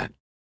we can't.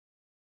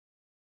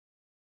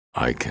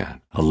 I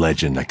can't. A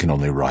legend that can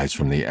only rise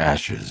from the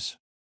ashes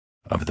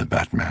of the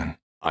Batman.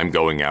 I'm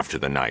going after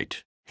the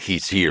Knight.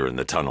 He's here in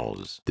the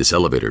tunnels. This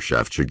elevator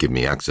shaft should give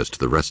me access to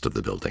the rest of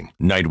the building.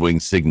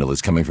 Nightwing's signal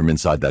is coming from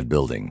inside that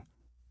building.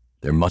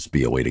 There must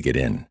be a way to get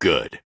in.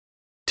 Good.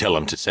 Tell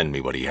him to send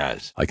me what he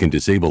has. I can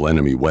disable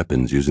enemy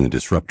weapons using the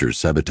disruptor's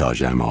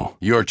sabotage ammo.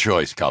 Your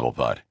choice,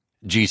 Cobblepot.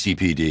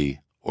 GCPD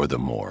or the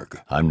morgue.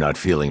 I'm not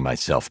feeling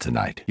myself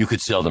tonight. You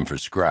could sell them for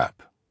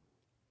scrap.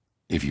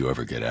 If you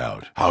ever get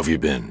out. How have you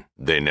been?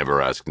 They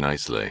never ask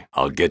nicely.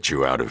 I'll get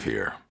you out of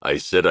here. I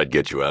said I'd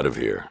get you out of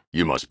here.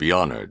 You must be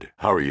honored.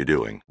 How are you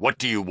doing? What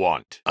do you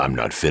want? I'm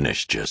not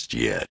finished just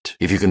yet.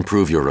 If you can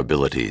prove your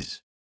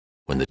abilities,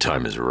 when the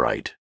time is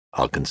right,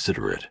 I'll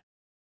consider it.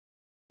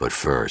 But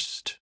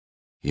first,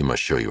 you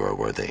must show you are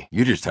worthy.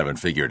 You just haven't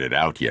figured it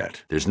out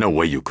yet. There's no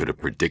way you could have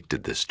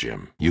predicted this,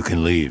 Jim. You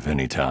can leave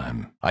any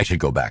time. I should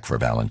go back for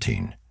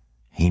Valentine.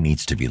 He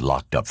needs to be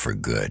locked up for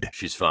good.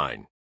 She's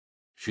fine.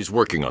 She's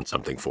working on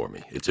something for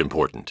me. It's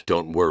important.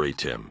 Don't worry,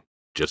 Tim.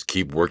 Just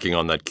keep working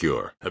on that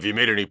cure. Have you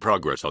made any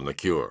progress on the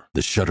cure?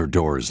 The shutter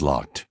door is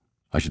locked.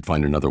 I should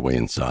find another way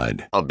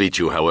inside. I'll beat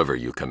you however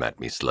you come at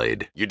me,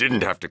 Slade. You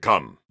didn't have to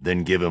come.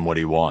 Then give him what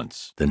he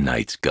wants. The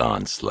night's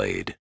gone,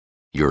 Slade.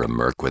 You're a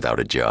merc without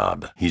a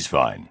job. He's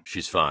fine.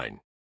 She's fine.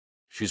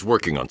 She's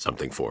working on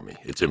something for me.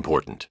 It's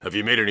important. Have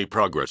you made any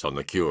progress on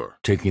the cure?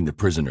 Taking the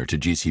prisoner to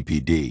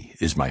GCPD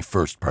is my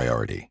first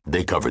priority.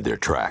 They covered their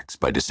tracks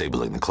by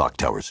disabling the clock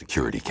tower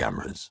security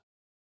cameras.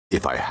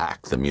 If I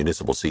hack the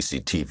municipal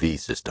CCTV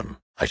system,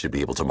 I should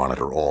be able to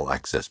monitor all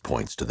access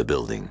points to the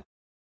building.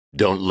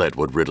 Don't let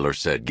what Riddler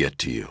said get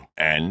to you.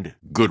 And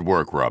good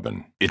work,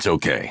 Robin. It's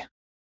okay.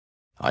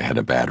 I had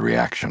a bad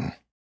reaction.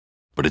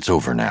 But it's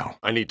over now.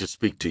 I need to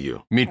speak to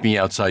you. Meet me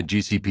outside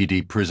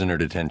GCPD prisoner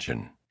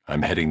detention.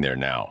 I'm heading there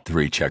now.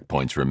 3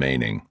 checkpoints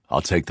remaining.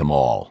 I'll take them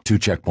all. 2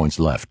 checkpoints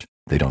left.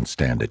 They don't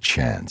stand a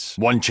chance.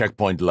 1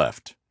 checkpoint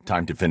left.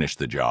 Time to finish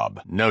the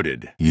job.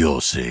 Noted.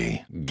 You'll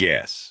see.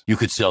 Guess. You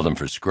could sell them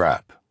for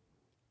scrap.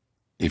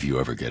 If you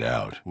ever get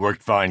out.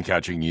 Worked fine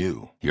catching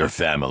you. Your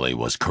family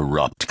was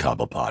corrupt,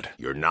 Cobblepot.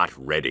 You're not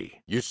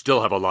ready. You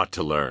still have a lot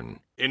to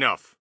learn.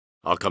 Enough.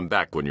 I'll come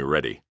back when you're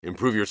ready.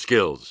 Improve your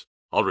skills.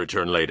 I'll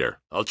return later.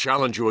 I'll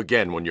challenge you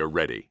again when you're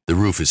ready. The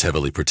roof is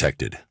heavily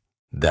protected.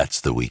 That's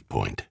the weak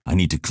point. I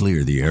need to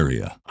clear the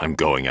area. I'm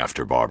going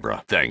after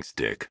Barbara. Thanks,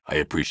 Dick. I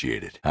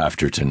appreciate it.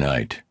 After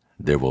tonight,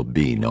 there will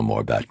be no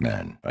more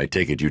Batman. I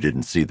take it you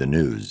didn't see the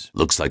news.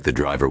 Looks like the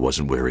driver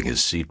wasn't wearing his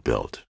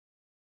seatbelt.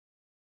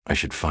 I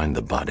should find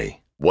the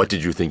body. What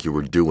did you think you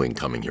were doing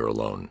coming here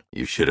alone?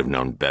 You should have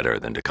known better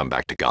than to come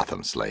back to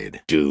Gotham,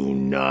 Slade. Do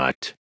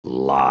not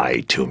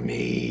lie to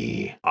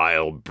me.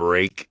 I'll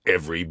break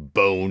every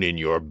bone in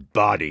your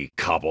body,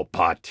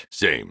 Cobblepot.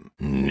 Same.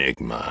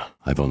 Enigma.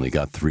 I've only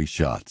got 3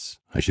 shots.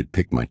 I should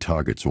pick my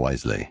targets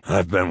wisely.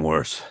 I've been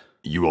worse.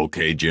 You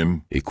okay,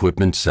 Jim?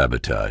 Equipment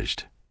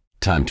sabotaged.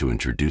 Time to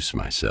introduce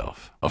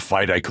myself. A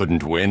fight I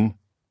couldn't win?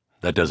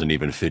 That doesn't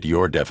even fit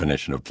your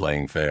definition of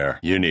playing fair.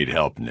 You need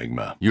help,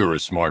 Enigma. You're a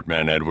smart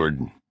man, Edward.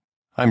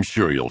 I'm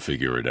sure you'll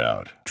figure it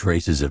out.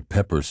 Traces of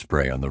pepper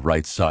spray on the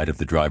right side of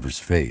the driver's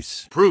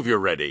face. Prove you're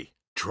ready.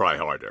 Try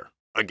harder.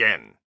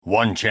 Again.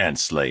 1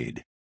 chance,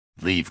 Slade.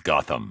 Leave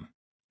Gotham.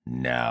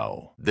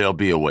 Now. There'll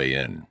be a way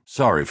in.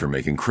 Sorry for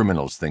making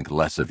criminals think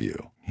less of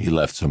you. He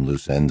left some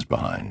loose ends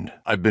behind.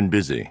 I've been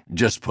busy.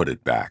 Just put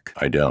it back.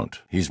 I don't.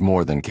 He's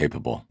more than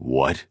capable.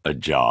 What? A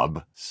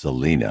job?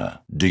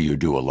 Selina. Do you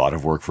do a lot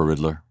of work for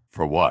Riddler?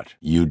 For what?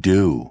 You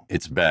do.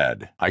 It's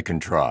bad. I can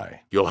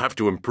try. You'll have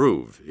to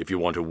improve if you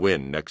want to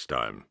win next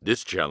time.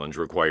 This challenge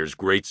requires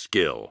great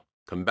skill.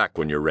 Come back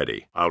when you're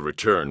ready. I'll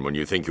return when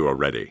you think you are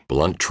ready.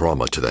 Blunt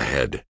trauma to the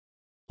head.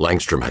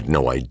 Langstrom had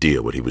no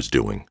idea what he was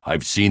doing.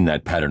 I've seen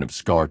that pattern of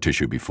scar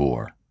tissue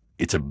before.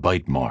 It's a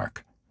bite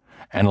mark.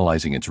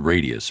 Analyzing its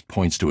radius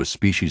points to a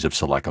species of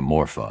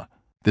Selachomorpha,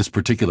 This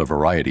particular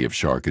variety of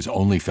shark is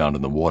only found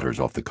in the waters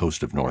off the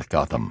coast of North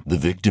Gotham. The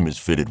victim is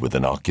fitted with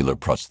an ocular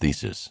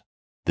prosthesis.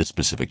 This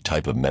specific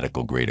type of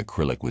medical-grade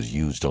acrylic was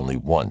used only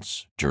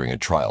once during a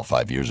trial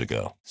 5 years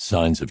ago.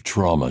 Signs of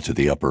trauma to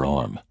the upper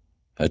arm.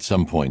 At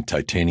some point,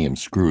 titanium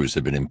screws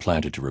had been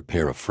implanted to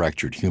repair a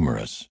fractured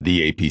humerus.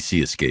 The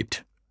APC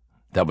escaped.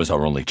 That was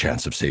our only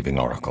chance of saving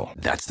Oracle.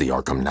 That's the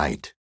Arkham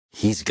Knight.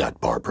 He's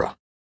got Barbara.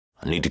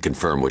 I need to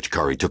confirm which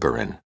car he took her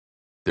in.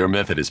 Their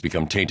method has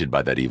become tainted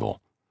by that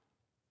evil.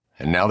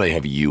 And now they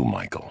have you,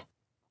 Michael.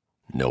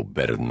 No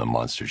better than the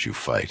monsters you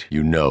fight.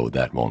 You know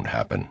that won't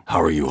happen.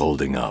 How are you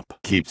holding up?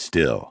 Keep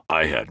still.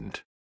 I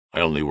hadn't. I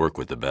only work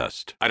with the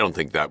best. I don't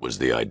think that was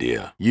the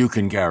idea. You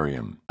can carry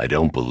him. I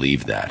don't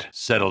believe that.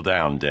 Settle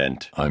down,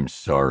 Dent. I'm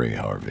sorry,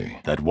 Harvey.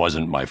 That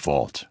wasn't my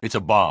fault. It's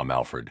a bomb,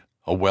 Alfred.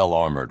 A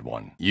well-armored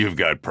one. You've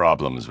got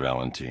problems,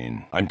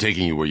 Valentine. I'm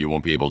taking you where you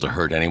won't be able to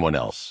hurt anyone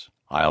else.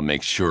 I'll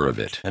make sure of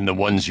it. And the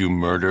ones you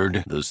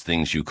murdered, those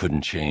things you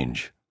couldn't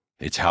change.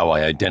 It's how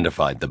I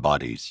identified the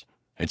bodies.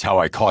 It's how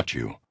I caught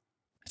you.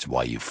 It's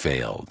why you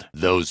failed.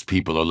 Those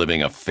people are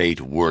living a fate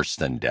worse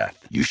than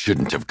death. You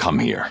shouldn't have come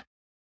here.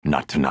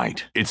 Not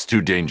tonight. It's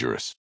too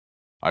dangerous.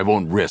 I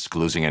won't risk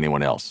losing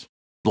anyone else.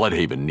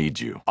 Bloodhaven needs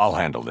you. I'll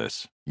handle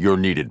this. You're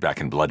needed back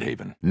in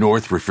Bloodhaven.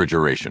 North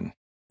Refrigeration.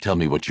 Tell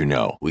me what you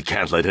know. We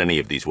can't let any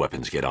of these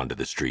weapons get onto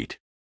the street.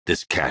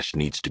 This cache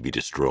needs to be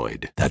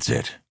destroyed. That's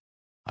it.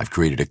 I've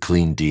created a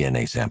clean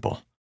DNA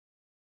sample.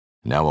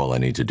 Now all I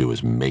need to do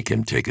is make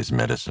him take his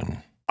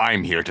medicine.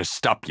 I'm here to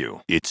stop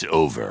you. It's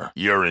over.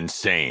 You're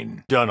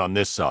insane. Done on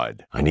this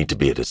side. I need to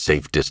be at a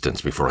safe distance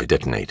before I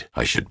detonate.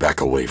 I should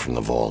back away from the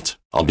vault.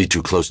 I'll be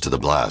too close to the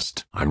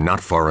blast. I'm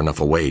not far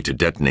enough away to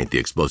detonate the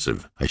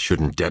explosive. I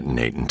shouldn't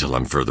detonate until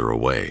I'm further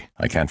away.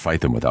 I can't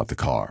fight them without the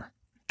car.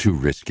 Too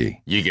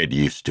risky. You get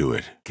used to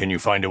it. Can you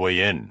find a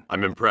way in?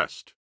 I'm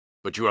impressed.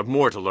 But you have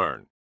more to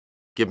learn.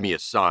 Give me a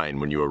sign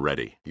when you are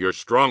ready. You're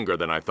stronger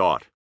than I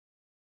thought.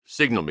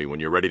 Signal me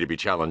when you're ready to be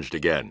challenged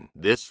again.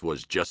 This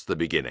was just the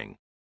beginning.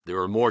 There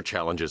are more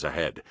challenges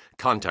ahead.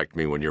 Contact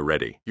me when you're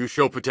ready. You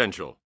show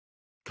potential.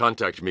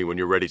 Contact me when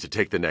you're ready to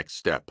take the next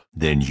step.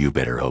 Then you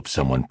better hope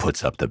someone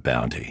puts up the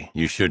bounty.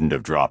 You shouldn't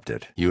have dropped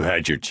it. You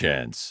had your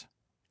chance.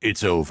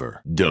 It's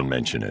over. Don't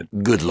mention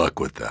it. Good luck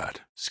with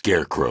that.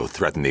 Scarecrow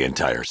threatened the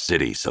entire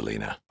city,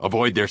 Selina.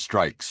 Avoid their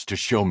strikes to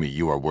show me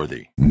you are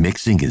worthy.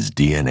 Mixing his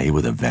DNA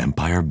with a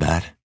vampire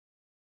bat?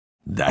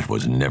 That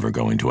was never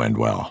going to end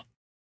well.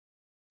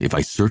 If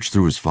I search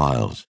through his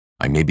files,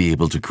 I may be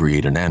able to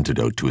create an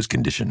antidote to his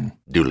condition.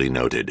 Duly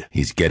noted.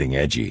 He's getting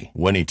edgy.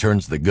 When he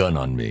turns the gun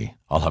on me,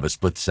 I'll have a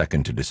split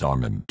second to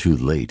disarm him. Too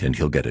late and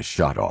he'll get a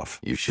shot off.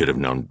 You should have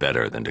known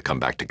better than to come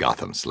back to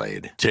Gotham,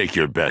 Slade. Take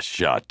your best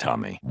shot,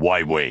 Tommy.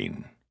 Why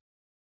Wayne?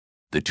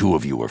 The two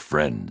of you were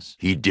friends.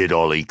 He did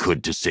all he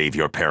could to save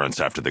your parents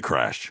after the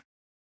crash.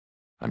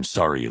 I'm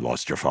sorry you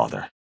lost your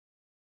father.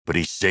 But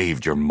he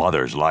saved your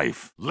mother's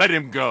life. Let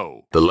him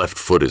go! The left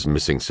foot is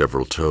missing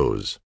several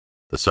toes.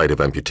 The site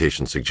of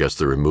amputation suggests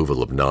the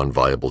removal of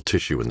non-viable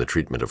tissue in the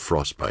treatment of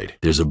frostbite.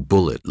 There's a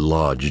bullet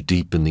lodged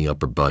deep in the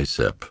upper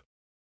bicep.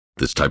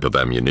 This type of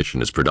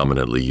ammunition is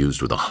predominantly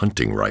used with a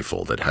hunting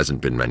rifle that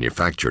hasn't been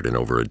manufactured in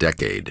over a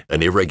decade.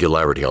 An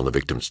irregularity on the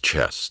victim's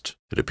chest.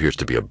 It appears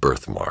to be a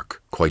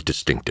birthmark, quite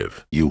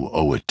distinctive. You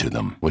owe it to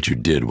them. What you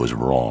did was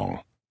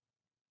wrong.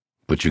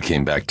 But you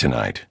came back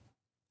tonight.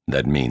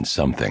 That means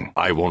something.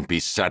 I won't be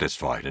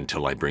satisfied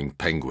until I bring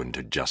Penguin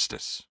to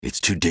justice.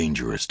 It's too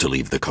dangerous to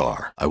leave the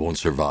car. I won't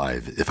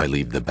survive if I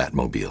leave the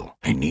Batmobile.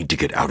 I need to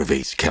get out of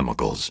Ace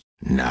Chemicals.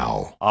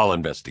 Now. I'll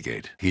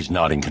investigate. He's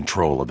not in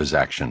control of his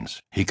actions.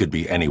 He could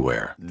be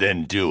anywhere.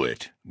 Then do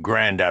it.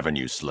 Grand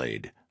Avenue,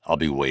 Slade. I'll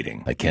be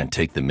waiting. I can't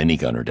take the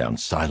minigunner down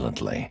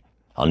silently.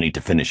 I'll need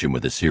to finish him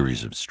with a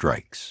series of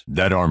strikes.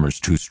 That armor's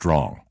too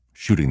strong.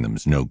 Shooting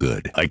them's no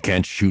good. I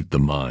can't shoot the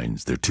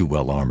mines. They're too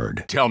well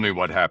armored. Tell me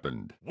what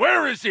happened.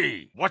 Where is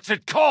he? What's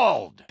it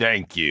called?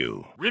 Thank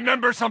you.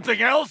 Remember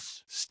something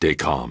else? Stay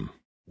calm.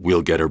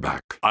 We'll get her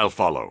back. I'll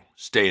follow.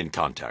 Stay in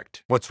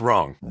contact. What's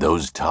wrong?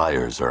 Those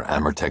tires are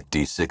Amertech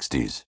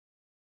D60s.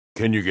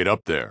 Can you get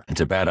up there?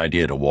 It's a bad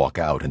idea to walk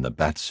out in the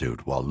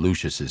batsuit while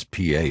Lucius's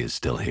PA is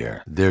still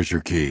here. There's your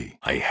key.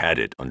 I had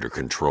it under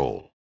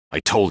control. I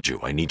told you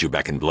I need you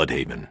back in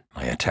Bloodhaven.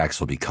 My attacks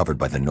will be covered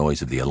by the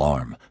noise of the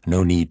alarm.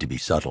 No need to be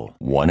subtle.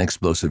 One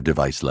explosive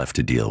device left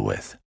to deal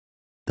with.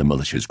 The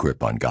militia's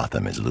grip on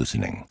Gotham is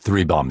loosening.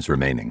 3 bombs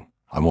remaining.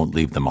 I won't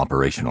leave them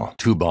operational.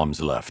 2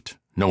 bombs left.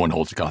 No one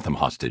holds Gotham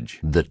hostage.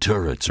 The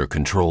turrets are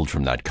controlled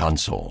from that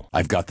console.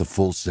 I've got the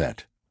full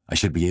set. I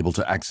should be able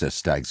to access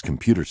Stagg's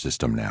computer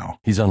system now.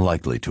 He's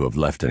unlikely to have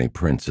left any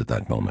prints at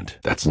that moment.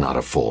 That's not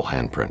a full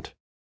handprint.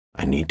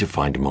 I need to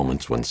find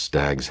moments when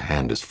Stagg's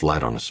hand is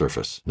flat on a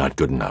surface. Not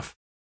good enough.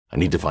 I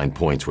need to find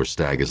points where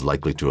Stagg is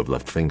likely to have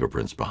left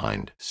fingerprints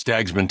behind.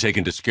 Stagg's been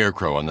taken to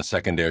Scarecrow on the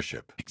second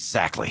airship.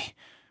 Exactly.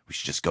 We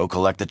should just go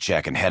collect the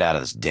check and head out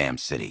of this damn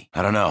city.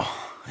 I don't know.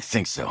 I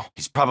think so.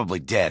 He's probably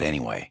dead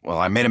anyway. Well,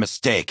 I made a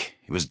mistake.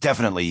 It was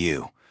definitely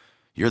you.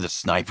 You're the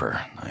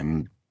sniper.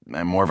 I'm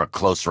more of a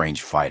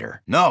close-range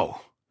fighter.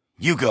 No!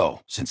 You go,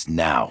 since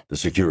now. The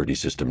security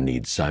system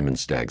needs Simon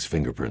Stagg's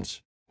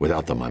fingerprints.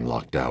 Without them, I'm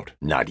locked out.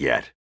 Not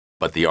yet.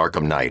 But the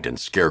Arkham Knight and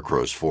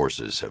Scarecrow's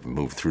forces have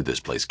moved through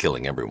this place,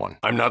 killing everyone.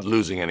 I'm not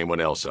losing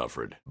anyone else,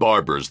 Alfred.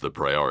 Barbara's the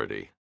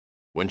priority.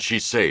 When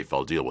she's safe,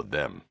 I'll deal with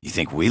them. You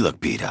think we look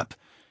beat up?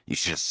 You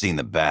should have seen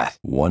the bat.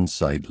 One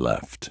site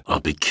left. I'll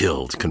be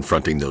killed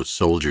confronting those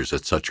soldiers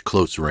at such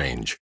close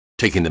range.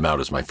 Taking them out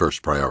is my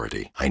first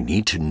priority. I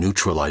need to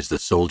neutralize the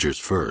soldiers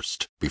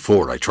first,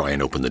 before I try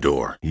and open the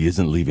door. He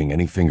isn't leaving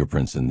any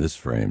fingerprints in this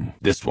frame.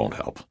 This won't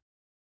help.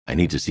 I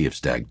need to see if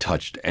Stagg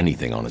touched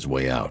anything on his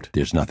way out.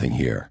 There's nothing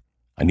here.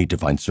 I need to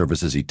find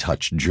surfaces he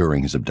touched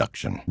during his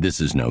abduction.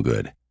 This is no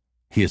good.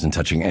 He isn't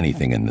touching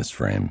anything in this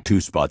frame.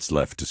 2 spots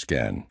left to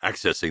scan.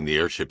 Accessing the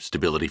airship's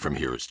stability from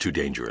here is too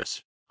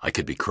dangerous. I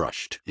could be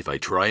crushed. If I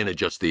try and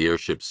adjust the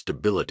airship's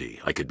stability,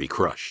 I could be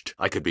crushed.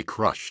 I could be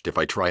crushed if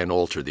I try and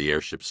alter the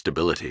airship's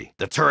stability.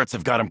 The turrets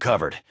have got him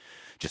covered.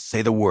 Just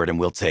say the word and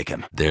we'll take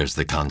him. There's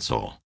the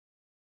console.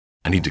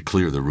 I need to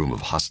clear the room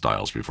of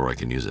hostiles before I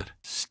can use it.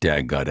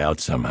 Stagg got out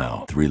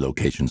somehow. 3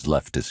 locations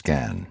left to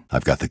scan.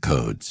 I've got the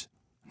codes.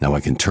 Now I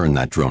can turn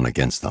that drone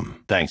against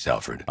them. Thanks,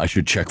 Alfred. I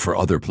should check for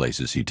other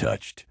places he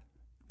touched.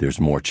 There's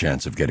more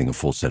chance of getting a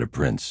full set of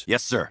prints.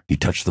 Yes, sir. He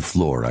touched the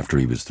floor after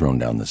he was thrown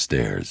down the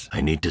stairs.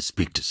 I need to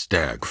speak to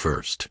Stagg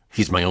first.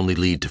 He's my only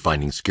lead to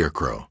finding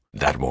Scarecrow.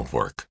 That won't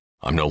work.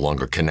 I'm no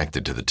longer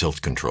connected to the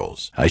tilt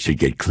controls. I should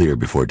get clear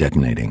before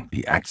detonating.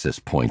 The access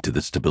point to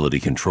the stability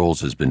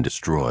controls has been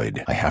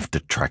destroyed. I have to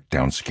track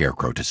down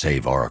Scarecrow to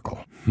save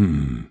Oracle.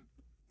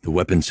 The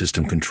weapon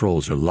system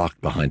controls are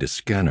locked behind a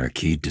scanner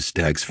keyed to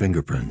Stagg's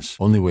fingerprints.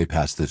 Only way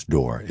past this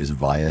door is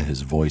via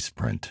his voice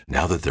print.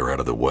 Now that they're out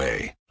of the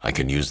way, I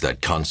can use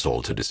that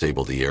console to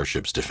disable the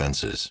airship's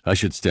defenses. I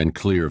should stand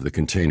clear of the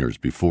containers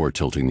before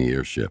tilting the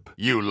airship.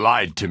 You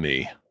lied to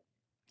me.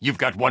 You've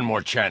got one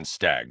more chance,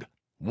 Stagg.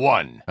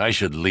 One. I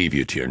should leave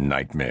you to your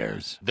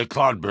nightmares. The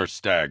cloudburst,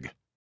 Stagg.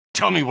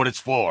 Tell me what it's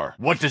for.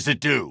 What does it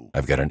do?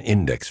 I've got an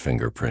index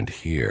fingerprint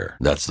here.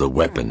 That's the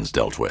weapons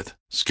dealt with.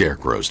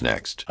 Scarecrow's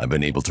next. I've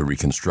been able to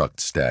reconstruct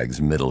Stagg's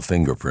middle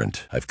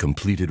fingerprint. I've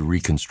completed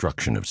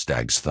reconstruction of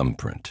Stagg's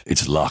thumbprint.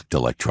 It's locked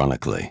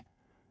electronically.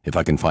 If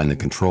I can find the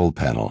control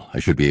panel, I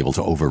should be able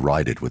to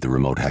override it with the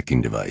remote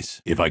hacking device.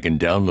 If I can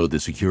download the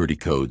security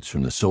codes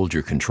from the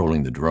soldier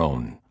controlling the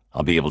drone,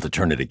 I'll be able to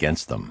turn it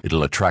against them.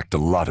 It'll attract a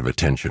lot of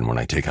attention when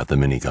I take out the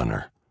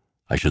minigunner.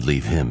 I should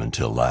leave him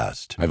until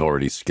last. I've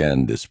already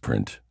scanned this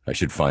print. I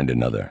should find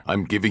another.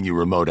 I'm giving you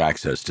remote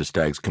access to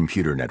Stagg's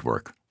computer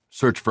network.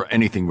 Search for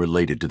anything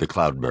related to the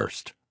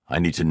cloudburst. I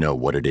need to know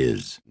what it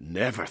is.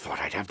 Never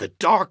thought I'd have the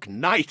Dark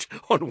Knight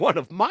on one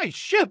of my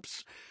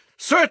ships.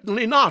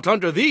 Certainly not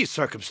under these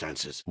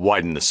circumstances.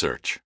 Widen the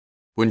search.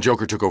 When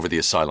Joker took over the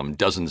asylum,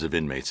 dozens of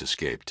inmates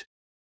escaped.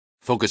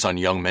 Focus on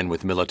young men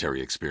with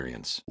military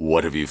experience.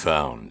 What have you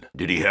found?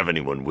 Did he have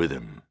anyone with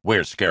him?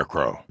 Where's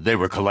Scarecrow? They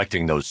were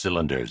collecting those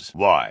cylinders.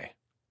 Why?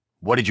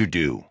 What did you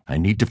do? I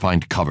need to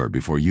find cover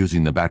before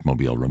using the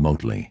Batmobile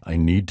remotely. I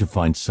need to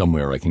find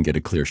somewhere I can get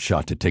a clear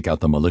shot to take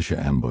out the militia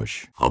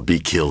ambush. I'll be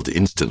killed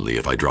instantly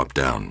if I drop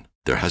down.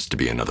 There has to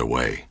be another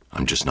way.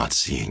 I'm just not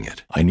seeing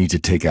it. I need to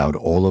take out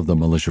all of the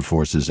militia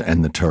forces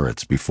and the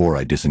turrets before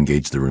I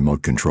disengage the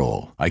remote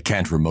control. I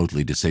can't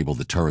remotely disable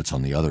the turrets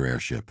on the other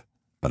airship,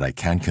 but I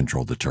can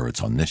control the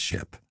turrets on this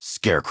ship.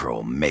 Scarecrow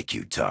will make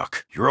you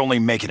talk. You're only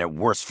making it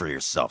worse for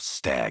yourself,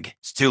 Stagg.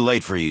 It's too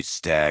late for you,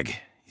 Stagg.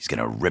 He's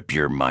gonna rip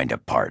your mind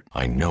apart.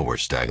 I know where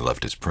Stagg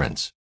left his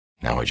prints.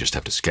 Now I just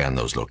have to scan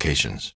those locations.